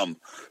criticize him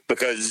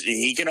because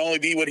he can only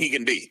be what he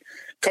can be.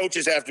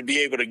 Coaches have to be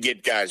able to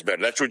get guys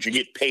better. That's what you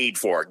get paid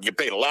for. You get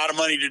paid a lot of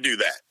money to do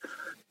that.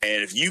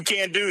 And if you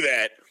can't do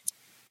that,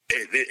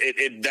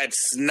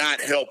 that's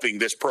not helping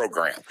this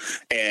program.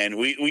 And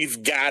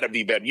we've got to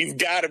be better. You've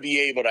got to be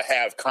able to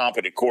have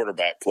competent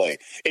quarterback play.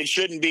 It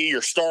shouldn't be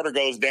your starter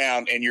goes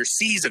down and your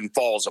season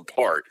falls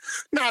apart.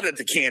 Not at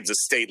the Kansas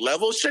State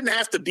level. It shouldn't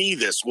have to be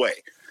this way.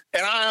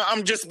 And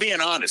I'm just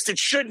being honest. It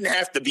shouldn't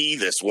have to be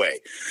this way.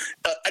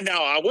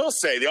 Now, I will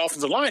say the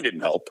offensive line didn't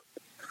help.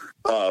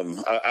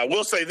 I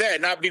will say that,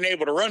 not being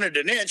able to run it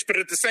an inch. But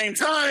at the same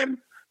time,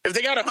 if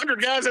they got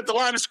 100 guys at the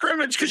line of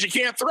scrimmage because you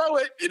can't throw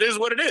it, it is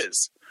what it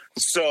is.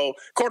 So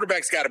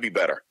quarterbacks got to be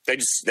better. They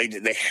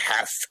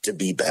have to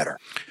be better.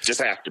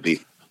 Just have to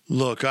be.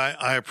 Look,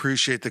 I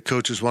appreciate that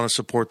coaches want to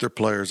support their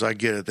players. I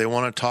get it. They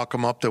want to talk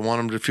them up. They want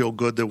them to feel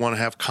good. They want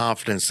to have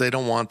confidence. They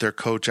don't want their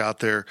coach out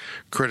there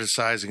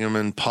criticizing them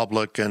in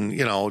public and,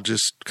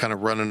 just kind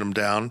of running them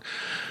down.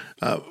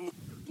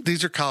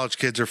 These are college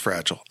kids, are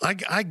fragile.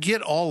 I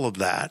get all of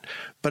that.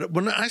 But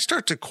when I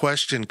start to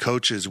question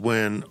coaches,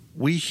 when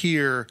we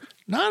hear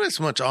not as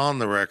much on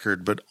the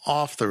record, but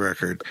off the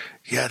record,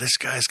 yeah, this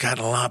guy's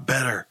gotten a lot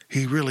better.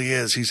 He really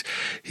is.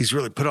 He's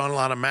really put on a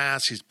lot of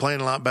mass. He's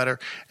playing a lot better.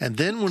 And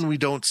then when we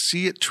don't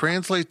see it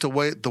translate the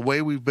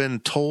way we've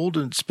been told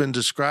and it's been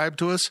described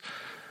to us,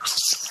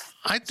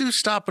 I do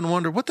stop and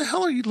wonder, what the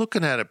hell are you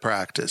looking at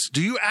practice?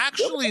 Do you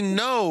actually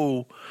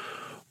know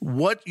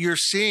what you're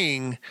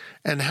seeing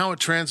and how it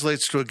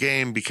translates to a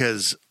game?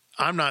 Because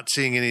I'm not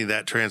seeing any of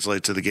that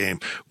translate to the game.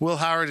 Will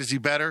Howard, is he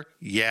better?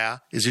 Yeah.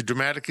 Is he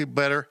dramatically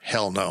better?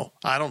 Hell no.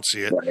 I don't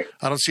see it. Right.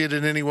 I don't see it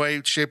in any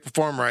way, shape, or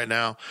form right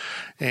now.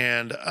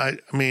 And I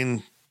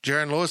mean,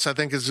 Jaron Lewis, I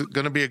think, is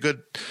going to be a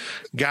good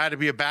guy to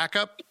be a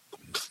backup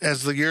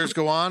as the years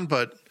go on,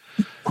 but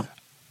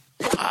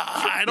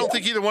I I don't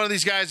think either one of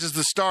these guys is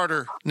the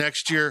starter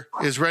next year,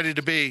 is ready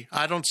to be.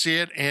 I don't see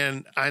it,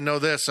 and I know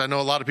this. I know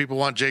a lot of people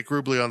want Jake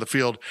Rubley on the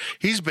field.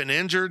 He's been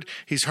injured.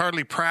 He's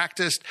hardly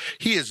practiced.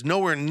 He is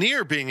nowhere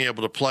near being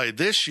able to play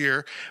this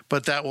year,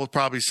 but that will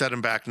probably set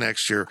him back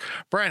next year.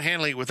 Brian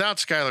Hanley, without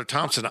Skylar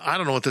Thompson, I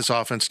don't know what this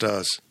offense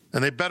does.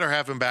 And they better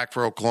have him back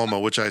for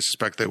Oklahoma, which I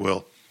suspect they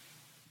will.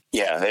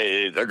 Yeah,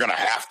 they're going to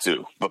have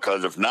to,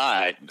 because if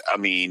not, I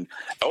mean,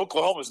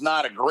 Oklahoma's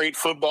not a great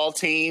football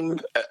team,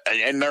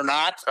 and they're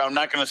not. I'm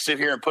not going to sit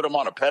here and put them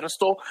on a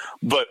pedestal,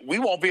 but we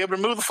won't be able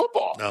to move the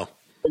football. No.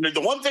 And the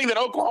one thing that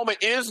Oklahoma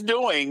is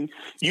doing,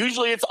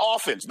 usually it's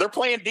offense. They're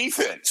playing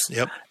defense.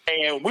 Yep.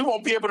 And we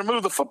won't be able to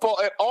move the football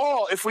at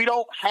all if we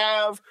don't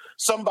have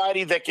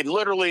somebody that can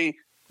literally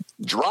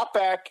drop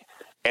back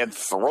and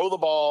throw the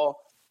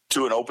ball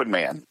to an open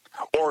man,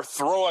 or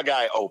throw a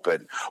guy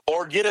open,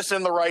 or get us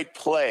in the right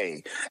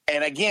play.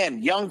 And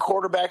again, young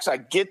quarterbacks, I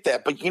get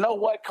that. But you know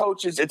what,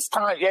 coaches? It's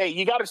time. Hey,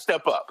 you got to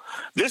step up.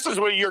 This is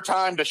where your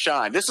time to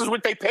shine. This is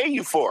what they pay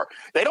you for.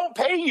 They don't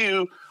pay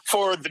you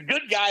for the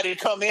good guy to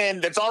come in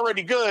that's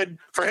already good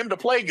for him to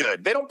play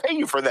good. They don't pay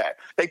you for that.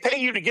 They pay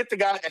you to get the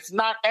guy that's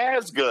not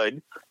as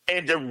good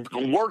and to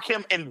work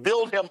him and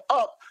build him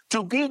up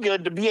to be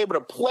good, to be able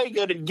to play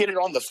good and get it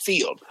on the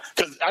field.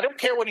 Because I don't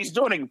care what he's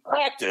doing in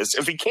practice.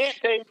 If he can't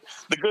take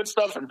the good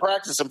stuff in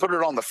practice and put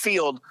it on the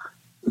field,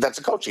 that's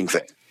a coaching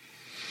thing.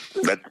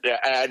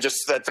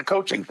 That's a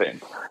coaching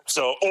thing.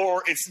 So,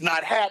 or it's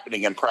not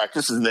happening in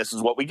practice, and this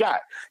is what we got.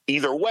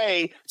 Either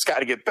way, it's got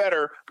to get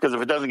better, because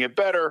if it doesn't get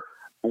better,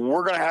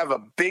 we're going to have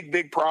a big,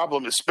 big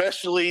problem,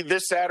 especially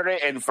this Saturday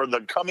and for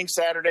the coming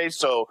Saturday.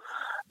 So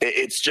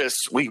it's just,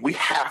 we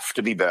have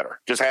to be better.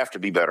 Just have to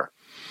be better.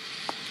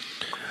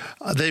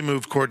 They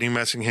moved Courtney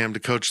Messingham to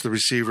coach the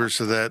receivers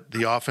so that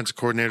the offensive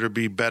coordinator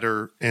be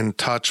better in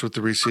touch with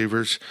the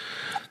receivers.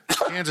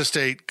 Kansas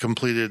State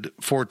completed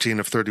 14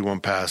 of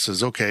 31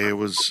 passes. Okay, it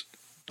was,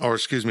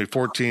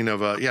 14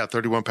 of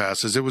 31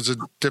 passes. It was a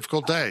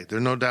difficult day.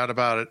 There's no doubt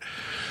about it.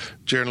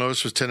 Jaron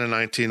Lewis was 10 of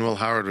 19. Will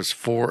Howard was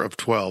 4 of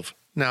 12.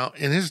 Now,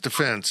 in his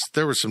defense,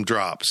 there were some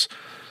drops.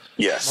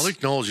 Yes.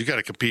 Malik Knowles, you got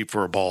to compete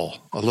for a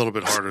ball a little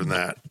bit harder than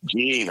that.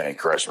 Gee, man,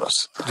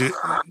 Christmas.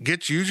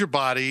 Use your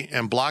body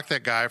and block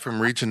that guy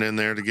from reaching in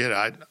there to get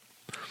it.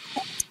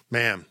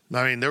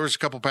 There was a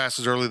couple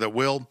passes early that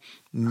Will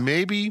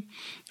maybe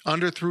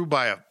underthrew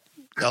by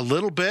a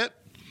little bit.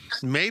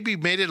 Maybe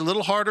made it a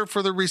little harder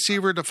for the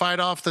receiver to fight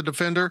off the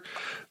defender.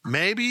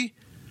 Maybe,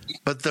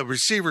 but the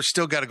receiver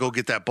still got to go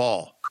get that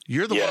ball.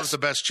 You're the one with the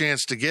best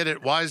chance to get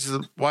it. Why is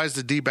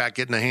the D-back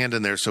getting a hand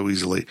in there so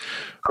easily?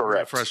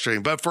 Correct.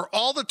 Frustrating. But for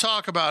all the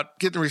talk about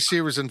getting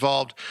receivers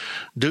involved,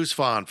 Deuce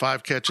Vaughn,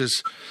 5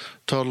 catches,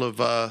 total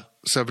of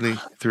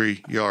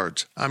 73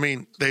 yards. I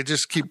mean, they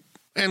just keep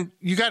 – and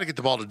you got to get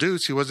the ball to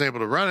Deuce. He wasn't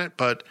able to run it,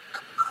 but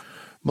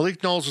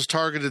Malik Knowles was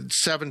targeted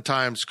 7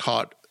 times,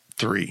 caught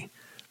 3.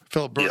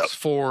 Phillip Brooks,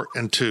 4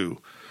 and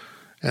 2.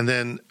 And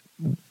then,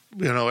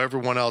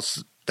 everyone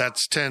else –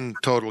 that's 10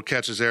 total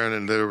catches, Aaron,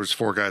 and there was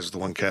 4 guys with the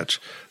 1 catch.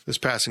 This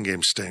passing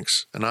game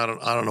stinks, and I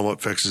don't know what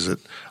fixes it.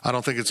 I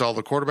don't think it's all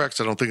the quarterbacks.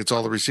 I don't think it's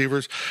all the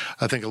receivers.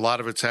 I think a lot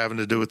of it's having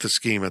to do with the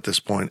scheme at this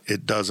point.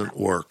 It doesn't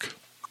work.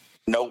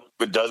 Nope,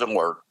 it doesn't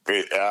work.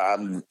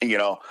 I'm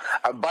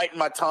biting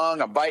my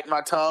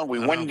tongue.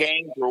 We win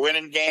games, we're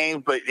winning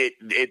games, but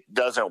it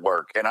doesn't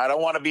work. And I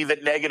don't want to be the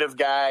negative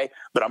guy,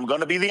 but I'm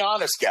going to be the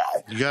honest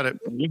guy. You got it.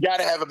 You got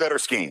to have a better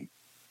scheme.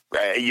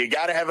 You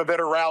got to have a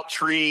better route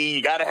tree.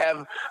 You got to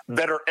have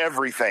better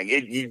everything.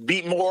 You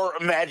need more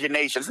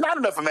imagination. It's not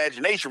enough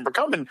imagination. We're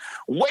becoming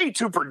way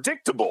too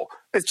predictable.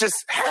 It's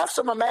just have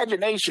some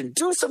imagination.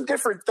 Do some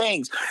different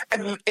things.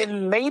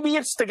 And maybe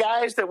it's the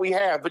guys that we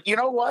have. But you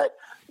know what?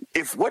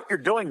 If what you're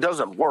doing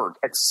doesn't work,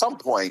 at some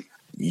point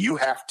you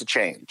have to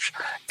change.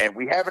 And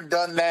we haven't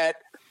done that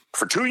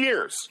for 2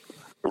 years.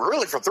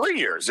 Really, for 3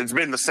 years, it's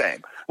been the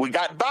same. We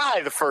got by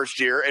the first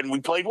year and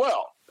we played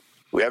well.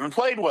 We haven't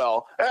played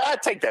well. I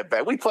take that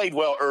back. We played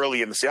well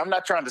early in the season. I'm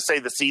not trying to say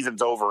the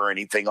season's over or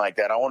anything like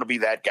that. I don't want to be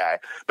that guy.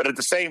 But at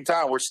the same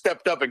time, we're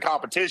stepped up in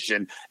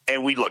competition,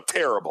 and we look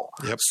terrible.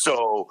 Yep.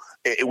 So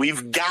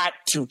we've got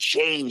to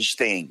change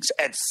things.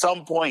 At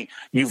some point,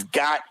 you've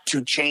got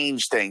to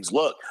change things.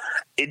 Look,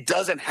 it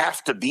doesn't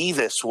have to be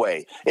this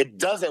way. It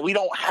doesn't. We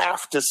don't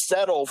have to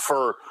settle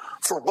for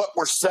what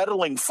we're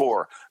settling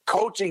for.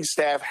 Coaching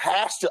staff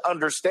has to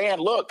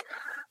understand, look,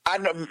 I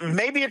know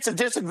maybe it's a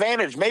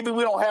disadvantage. Maybe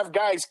we don't have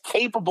guys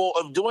capable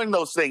of doing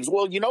those things.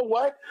 Well, you know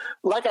what?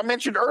 Like I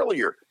mentioned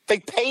earlier, they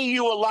pay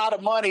you a lot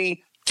of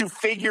money to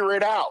figure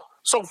it out.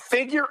 So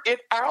figure it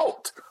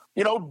out.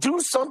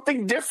 Do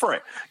something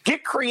different.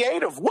 Get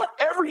creative.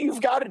 Whatever you've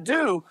got to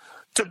do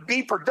to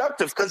be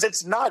productive, because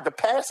it's not. The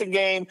passing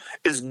game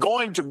is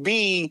going to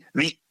be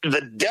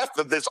the death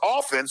of this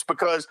offense,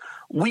 because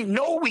we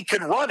know we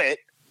can run it,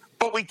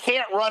 but we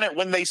can't run it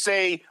when they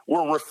say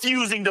we're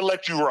refusing to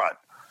let you run.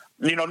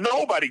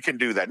 Nobody can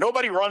do that.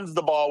 Nobody runs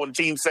the ball when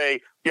teams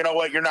say, you know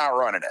what, you're not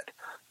running it.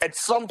 At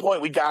some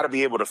point, we got to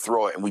be able to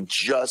throw it, and we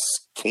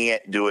just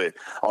can't do it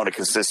on a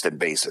consistent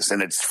basis,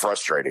 and it's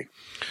frustrating.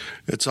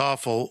 It's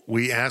awful.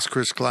 We asked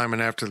Chris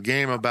Kleiman after the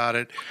game about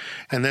it,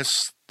 and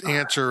this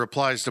answer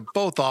applies to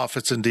both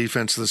offense and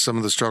defense. Some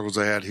of the struggles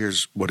they had.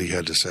 Here's what he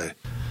had to say.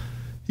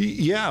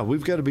 Yeah,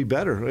 we've got to be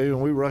better.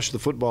 We rushed the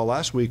football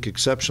last week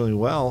exceptionally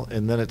well,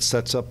 and then it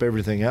sets up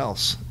everything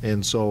else.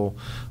 And so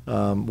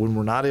when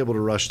we're not able to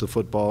rush the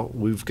football,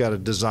 we've got to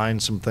design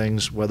some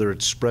things, whether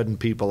it's spreading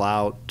people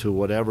out to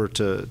whatever,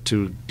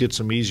 to get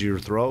some easier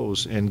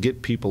throws and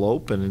get people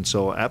open. And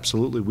so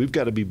absolutely, we've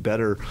got to be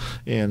better.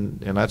 And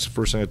that's the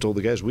first thing I told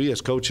the guys. We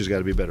as coaches got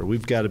to be better.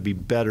 We've got to be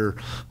better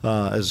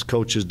as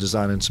coaches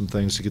designing some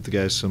things to get the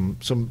guys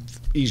some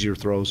easier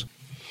throws.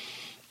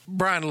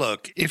 Brian,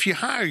 look, if you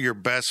hire your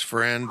best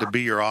friend to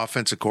be your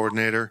offensive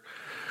coordinator,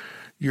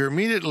 you're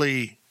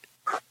immediately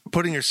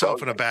putting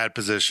yourself in a bad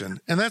position.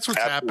 And that's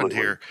what's happened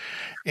here.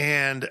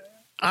 And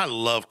I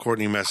love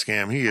Courtney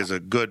Mescam. He is a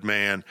good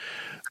man.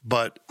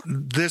 But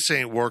this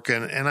ain't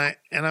working. And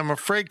I'm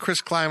afraid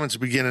Chris Kleiman's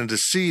beginning to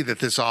see that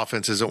this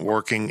offense isn't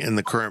working in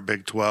the current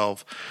Big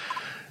 12.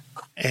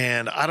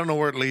 And I don't know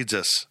where it leads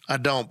us. I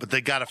don't, but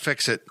they got to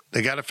fix it.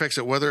 They got to fix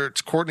it, whether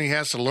it's Courtney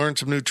has to learn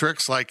some new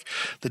tricks like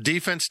the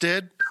defense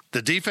did.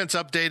 The defense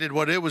updated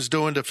what it was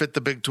doing to fit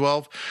the Big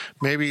 12.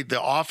 Maybe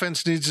the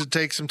offense needs to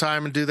take some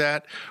time and do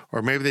that,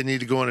 or maybe they need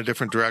to go in a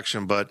different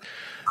direction. But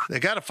they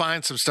got to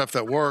find some stuff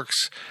that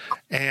works.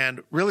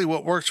 And really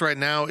what works right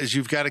now is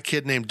you've got a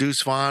kid named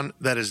Deuce Vaughn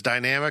that is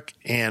dynamic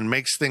and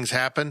makes things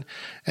happen,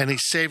 and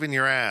he's saving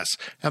your ass.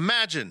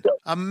 Imagine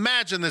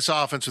this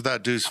offense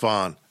without Deuce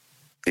Vaughn.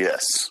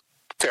 Yes.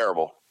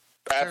 Terrible.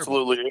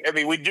 Absolutely. I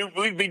mean,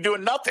 we'd be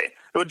doing nothing.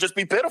 It would just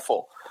be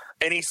pitiful.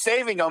 And he's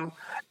saving them,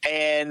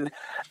 and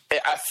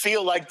I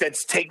feel like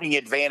that's taking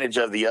advantage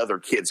of the other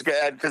kids.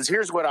 Because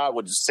here's what I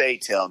would say,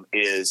 Tim,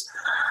 is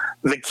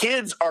the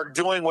kids are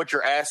doing what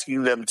you're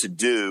asking them to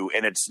do,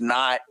 and it's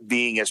not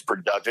being as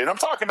productive. And I'm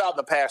talking about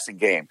the passing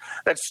game.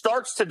 That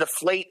starts to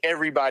deflate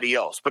everybody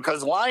else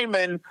because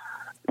linemen,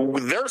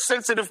 they're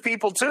sensitive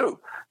people too.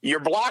 You're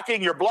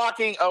blocking.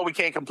 Oh, we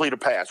can't complete a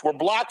pass. We're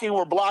blocking.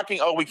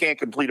 Oh, we can't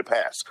complete a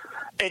pass.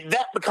 And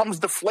that becomes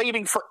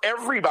deflating for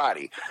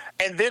everybody.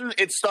 And then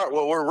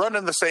we're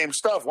running the same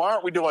stuff. Why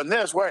aren't we doing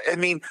this?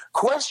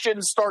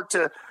 Questions start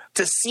to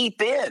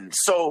seep in.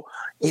 So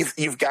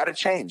you've got to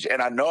change.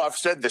 And I know I've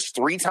said this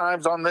 3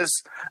 times on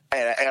this,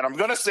 and I'm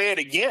going to say it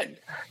again.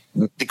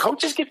 The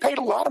coaches get paid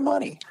a lot of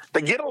money.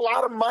 They get a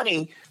lot of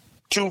money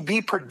to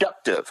be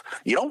productive.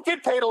 You don't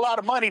get paid a lot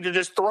of money to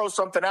just throw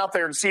something out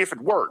there and see if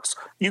it works.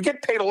 You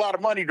get paid a lot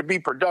of money to be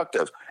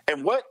productive.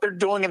 And what they're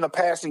doing in the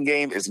passing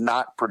game is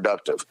not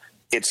productive.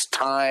 It's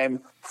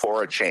time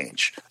for a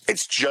change.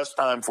 It's just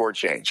time for a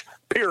change,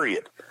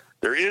 period.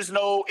 There is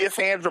no ifs,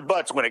 ands, or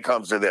buts when it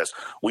comes to this.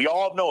 We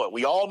all know it.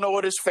 We all know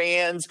it as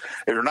fans.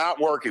 They're not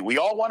working. We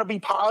all want to be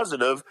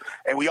positive,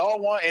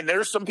 and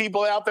there's some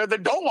people out there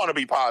that don't want to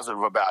be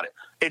positive about it.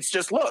 It's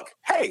just, look,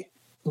 hey,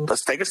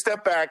 let's take a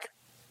step back.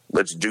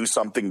 Let's do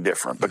something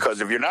different.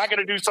 Because if you're not going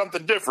to do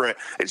something different,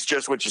 it's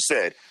just what you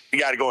said. You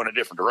got to go in a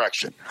different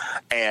direction.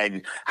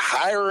 And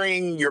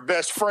hiring your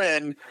best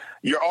friend,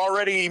 you're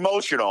already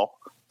emotional.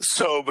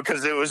 So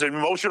because it was an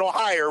emotional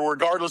hire,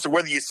 regardless of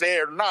whether you say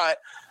it or not,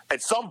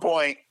 at some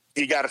point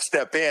you got to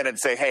step in and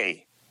say,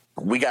 hey,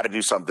 we got to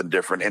do something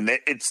different. And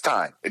it's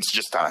time. It's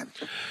just time.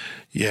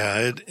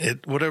 Yeah,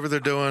 whatever they're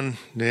doing,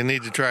 they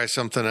need to try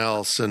something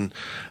else, and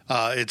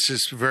it's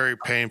just very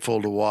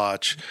painful to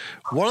watch.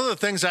 One of the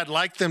things I'd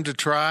like them to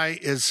try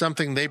is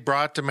something they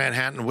brought to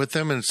Manhattan with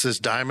them, and it's this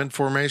diamond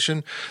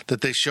formation that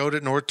they showed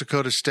at North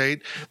Dakota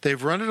State.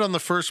 They've run it on the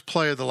first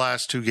play of the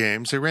last 2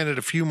 games. They ran it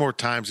a few more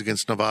times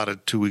against Nevada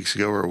 2 weeks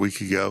ago or a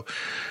week ago.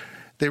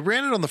 They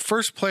ran it on the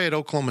first play at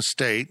Oklahoma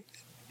State,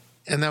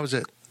 and that was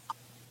it.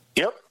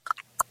 Yep.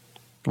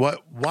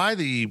 Why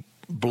the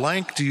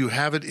blank do you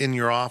have it in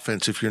your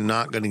offense if you're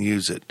not going to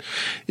use it?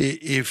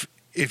 If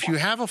you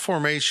have a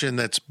formation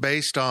that's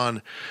based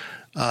on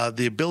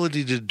the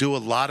ability to do a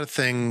lot of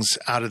things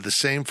out of the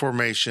same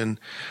formation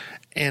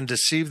and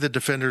deceive the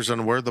defenders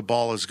on where the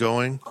ball is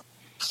going,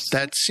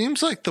 that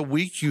seems like the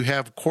week you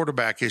have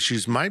quarterback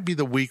issues might be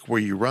the week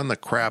where you run the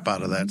crap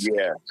out of that.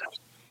 Yeah.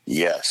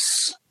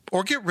 Yes.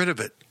 Or get rid of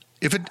it.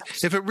 If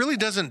it really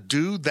doesn't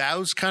do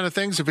those kind of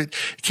things, if it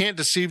can't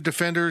deceive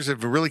defenders,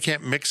 if it really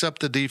can't mix up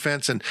the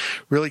defense and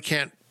really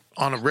can't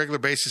on a regular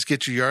basis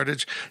get you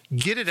yardage,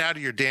 get it out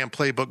of your damn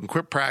playbook and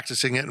quit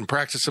practicing it and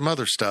practice some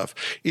other stuff.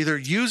 Either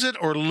use it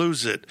or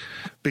lose it,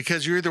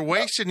 because you're either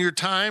wasting your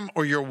time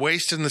or you're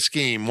wasting the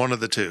scheme, one of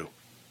the two.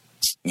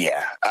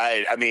 Yeah,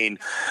 I mean,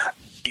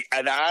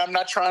 and I'm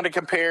not trying to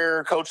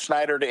compare Coach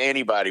Snyder to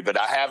anybody, but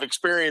I have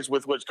experience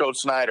with Coach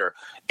Snyder.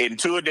 In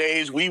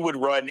 2-a-days, we would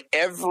run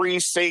every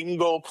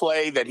single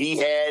play that he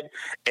had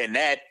in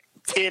that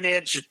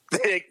 10-inch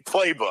thick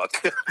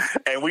playbook,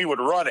 and we would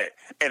run it.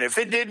 And if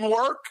it didn't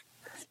work,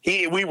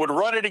 we would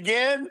run it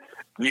again.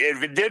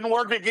 If it didn't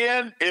work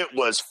again, it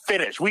was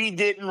finished.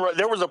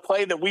 There was a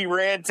play that we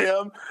ran,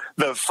 Tim,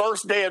 the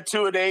first day of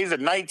 2-a-days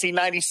in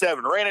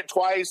 1997. Ran it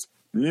twice.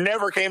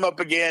 never came up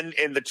again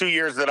in the 2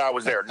 years that I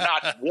was there,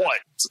 not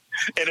once.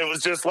 And it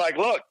was just like,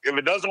 look, if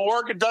it doesn't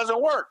work, it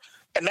doesn't work.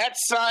 And that's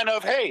a sign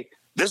of, hey,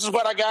 this is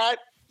what I got.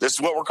 This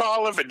is what we're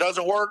calling. If it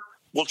doesn't work,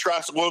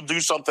 we'll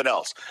do something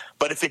else.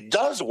 But if it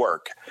does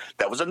work,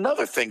 that was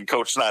another thing,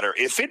 Coach Snyder.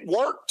 If it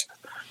worked,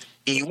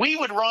 we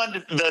would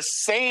run the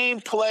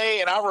same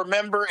play. And I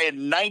remember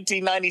in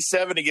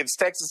 1997 against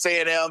Texas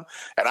A&M,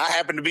 and I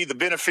happened to be the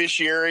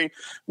beneficiary,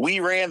 we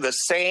ran the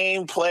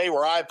same play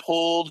where I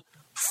pulled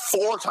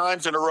 4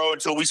 times in a row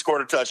until we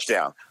scored a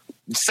touchdown.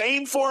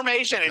 Same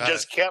formation and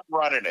just kept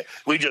running it.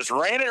 We just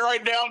ran it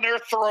right down their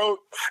throat.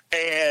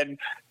 And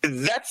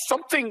that's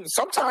something,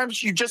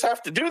 sometimes you just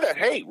have to do that.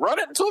 Hey, run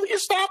it until you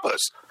stop us.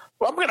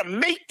 Well, I'm going to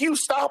make you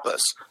stop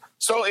us.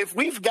 So if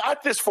we've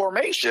got this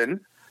formation,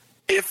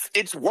 if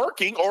it's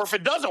working, or if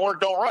it doesn't work,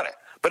 don't run it.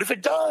 But if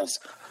it does,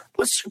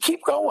 let's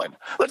keep going.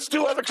 Let's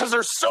do other, because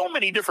there's so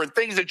many different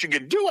things that you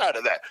can do out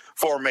of that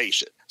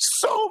formation.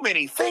 So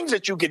many things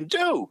that you can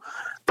do.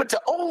 But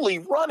to only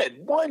run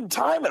it one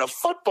time in a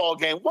football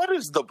game, what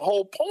is the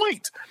whole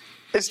point?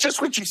 It's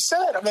just what you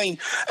said. I mean,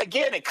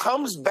 again, it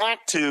comes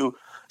back to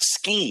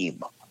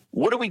scheme.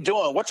 What are we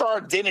doing? What's our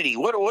identity?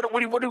 What are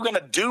we going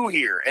to do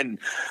here? And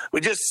we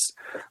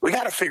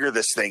got to figure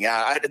this thing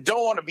out. I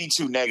don't want to be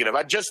too negative.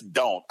 I just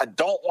don't. I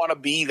don't want to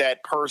be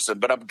that person,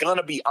 but I'm going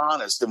to be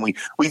honest. And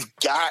we've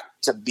got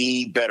to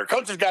be better.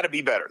 Coaching's got to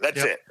be better.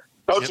 That's it.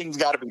 Coaching's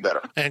got to be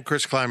better. And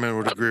Chris Klieman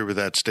would agree with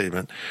that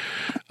statement.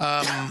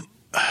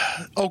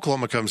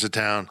 Oklahoma comes to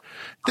town.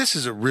 This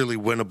is a really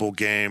winnable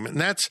game.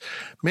 And that's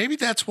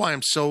why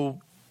I'm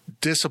so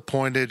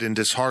disappointed and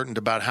disheartened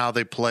about how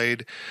they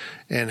played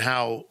and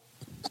how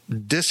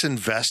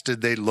disinvested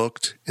they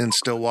looked in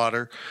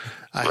Stillwater.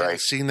 I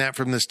haven't seen that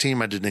from this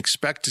team. I didn't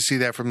expect to see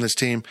that from this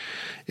team.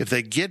 If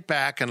they get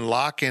back and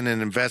lock in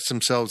and invest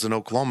themselves in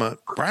Oklahoma,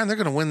 Brian, they're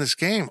going to win this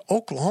game.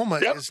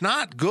 Oklahoma is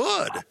not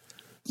good.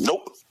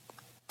 Nope.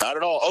 Not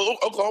at all.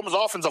 Oklahoma's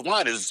offensive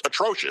line is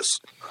atrocious.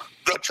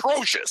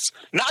 Atrocious.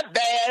 Not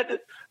bad,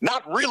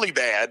 not really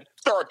bad.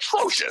 They're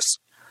atrocious.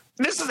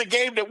 This is a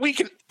game that we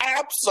can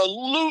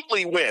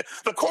absolutely win.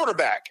 The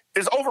quarterback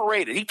is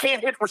overrated. He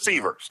can't hit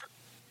receivers.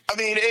 I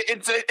mean,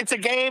 it's a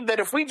game that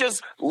if we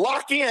just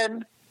lock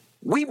in,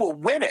 we will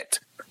win it.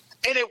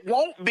 And it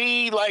won't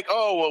be like,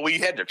 oh, well, we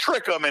had to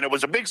trick them and it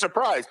was a big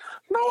surprise.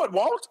 No, it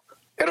won't.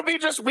 It'll be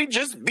we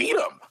just beat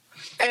them.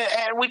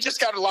 And we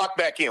just got to lock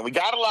back in. We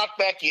got to lock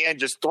back in,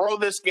 just throw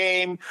this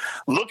game,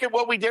 look at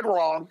what we did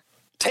wrong,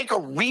 take a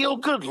real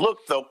good look,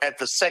 though, at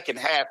the second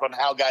half on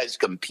how guys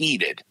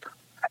competed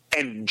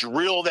and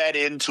drill that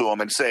into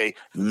them and say,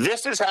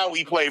 this is how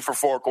we play for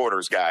 4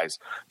 quarters, guys.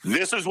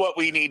 This is what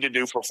we need to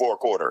do for 4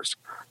 quarters.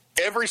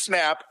 Every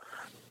snap,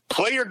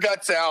 play your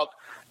guts out,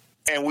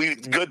 and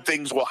good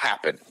things will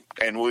happen.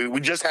 And we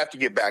just have to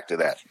get back to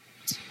that.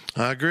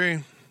 I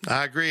agree.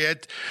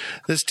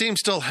 This team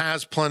still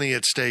has plenty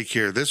at stake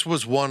here. This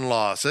was one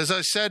loss. As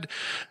I said,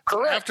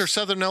 after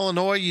Southern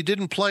Illinois, you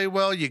didn't play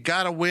well. You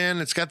got to win.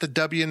 It's got the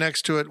W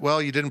next to it. Well,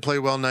 you didn't play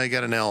well. Now you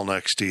got an L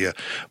next to you.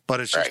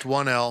 But it's just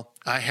one L.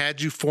 I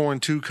had you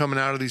 4-2 coming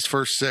out of these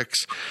first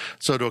 6.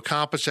 So to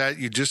accomplish that,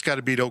 you just got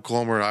to beat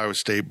Oklahoma and Iowa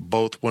State,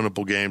 both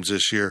winnable games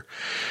this year.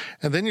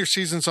 And then your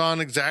season's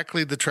on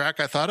exactly the track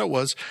I thought it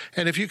was.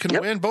 And if you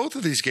can win both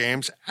of these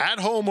games at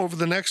home over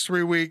the next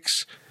 3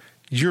 weeks,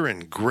 you're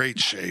in great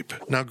shape.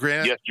 Now,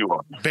 granted, yes, you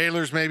are.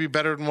 Baylor's maybe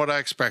better than what I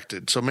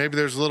expected. So maybe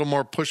there's a little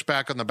more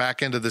pushback on the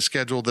back end of the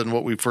schedule than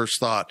what we first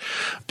thought.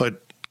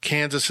 But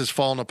Kansas has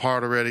fallen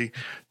apart already.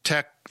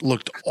 Tech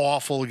looked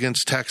awful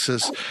against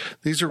Texas.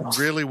 These are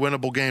really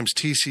winnable games.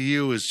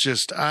 TCU is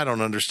just, I don't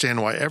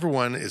understand why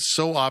everyone is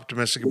so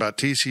optimistic about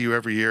TCU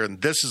every year,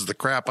 and this is the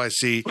crap I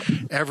see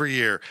every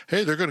year.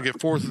 Hey, they're going to get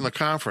 4th in the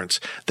conference.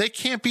 They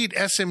can't beat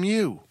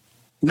SMU.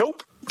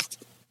 Nope.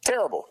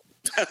 Terrible.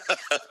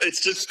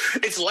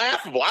 It's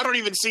laughable. I don't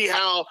even see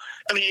how.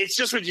 I mean, it's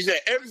just what you say.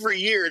 Every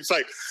year, it's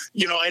like,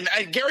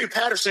 and Gary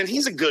Patterson,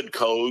 he's a good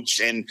coach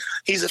and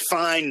he's a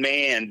fine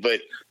man, but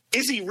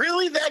is he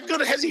really that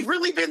good? Has he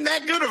really been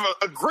that good of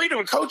a great of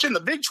a coach in the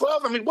Big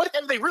 12? I mean, what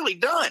have they really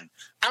done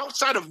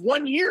outside of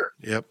 1 year?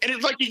 Yep. And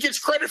it's like he gets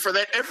credit for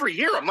that every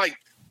year. I'm like,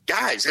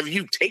 guys, have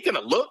you taken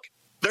a look?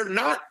 They're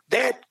not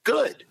that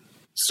good.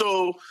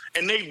 So,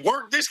 and they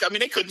weren't this. I mean,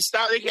 they couldn't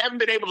stop. They haven't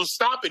been able to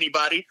stop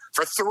anybody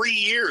for 3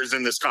 years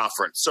in this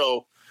conference.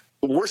 So,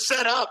 we're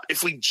set up.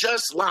 If we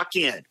just lock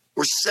in,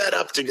 we're set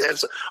up to have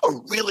a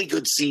really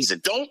good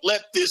season. Don't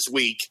let this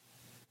week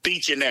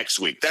beat you next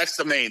week. That's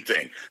the main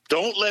thing.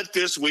 Don't let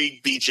this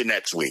week beat you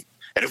next week.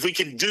 And if we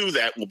can do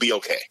that, we'll be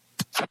okay.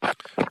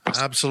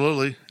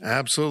 Absolutely.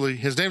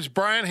 His name's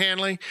Brian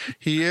Hanley.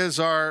 He is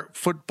our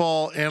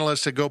football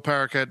analyst at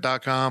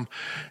GoPowerCat.com,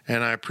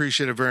 and I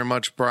appreciate it very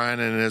much, Brian.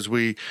 And as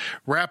we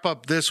wrap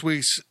up this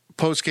week's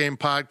post-game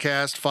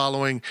podcast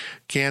following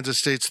Kansas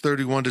State's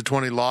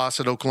 31-20 loss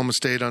at Oklahoma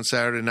State on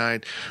Saturday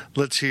night,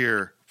 let's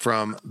hear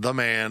from the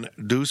man,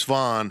 Deuce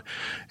Vaughn.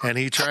 And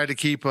he tried to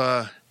keep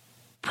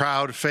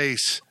proud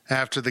face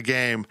after the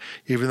game,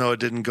 even though it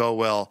didn't go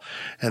well.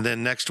 And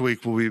then next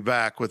week we'll be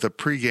back with a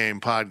pregame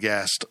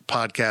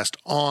podcast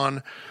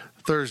on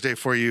Thursday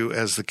for you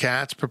as the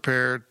Cats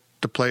prepare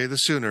to play the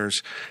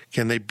Sooners.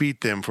 Can they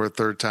beat them for a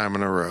third time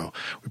in a row?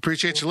 We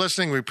appreciate you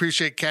listening. We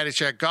appreciate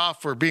Caddyshack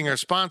Golf for being our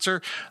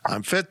sponsor.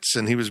 I'm Fitz,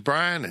 and he was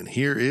Brian, and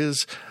here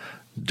is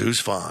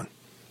Deuce Vaughn.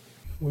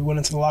 We went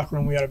into the locker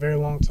room. We had a very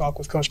long talk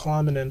with Coach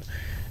Klieman, and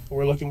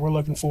we're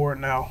looking forward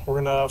now.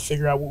 We're gonna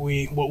figure out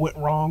what went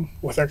wrong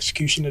with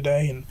execution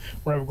today, and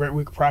we're gonna have a great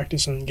week of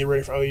practice and get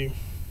ready for OU.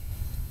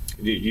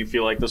 Do you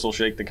feel like this will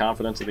shake the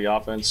confidence of the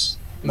offense?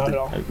 Not at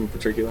all. In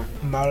particular?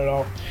 Not at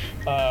all.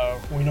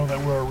 We know that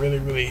we're a really,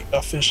 really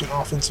efficient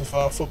offensive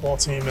football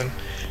team, and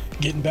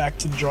getting back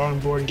to the drawing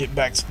board and getting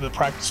back to the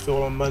practice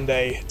field on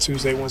Monday,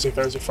 Tuesday, Wednesday,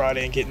 Thursday,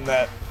 Friday, and getting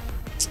that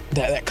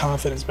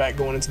confidence back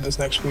going into this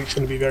next week is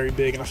going to be very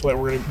big, and I feel like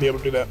we're going to be able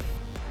to do that.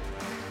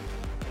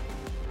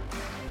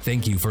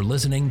 Thank you for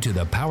listening to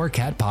the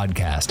PowerCat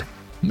Podcast.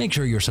 Make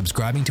sure you're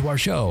subscribing to our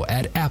show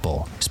at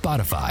Apple,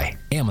 Spotify,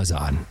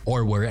 Amazon,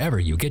 or wherever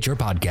you get your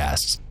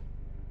podcasts.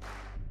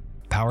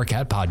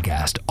 PowerCat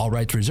Podcast. All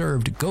rights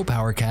reserved.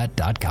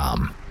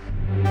 GoPowerCat.com.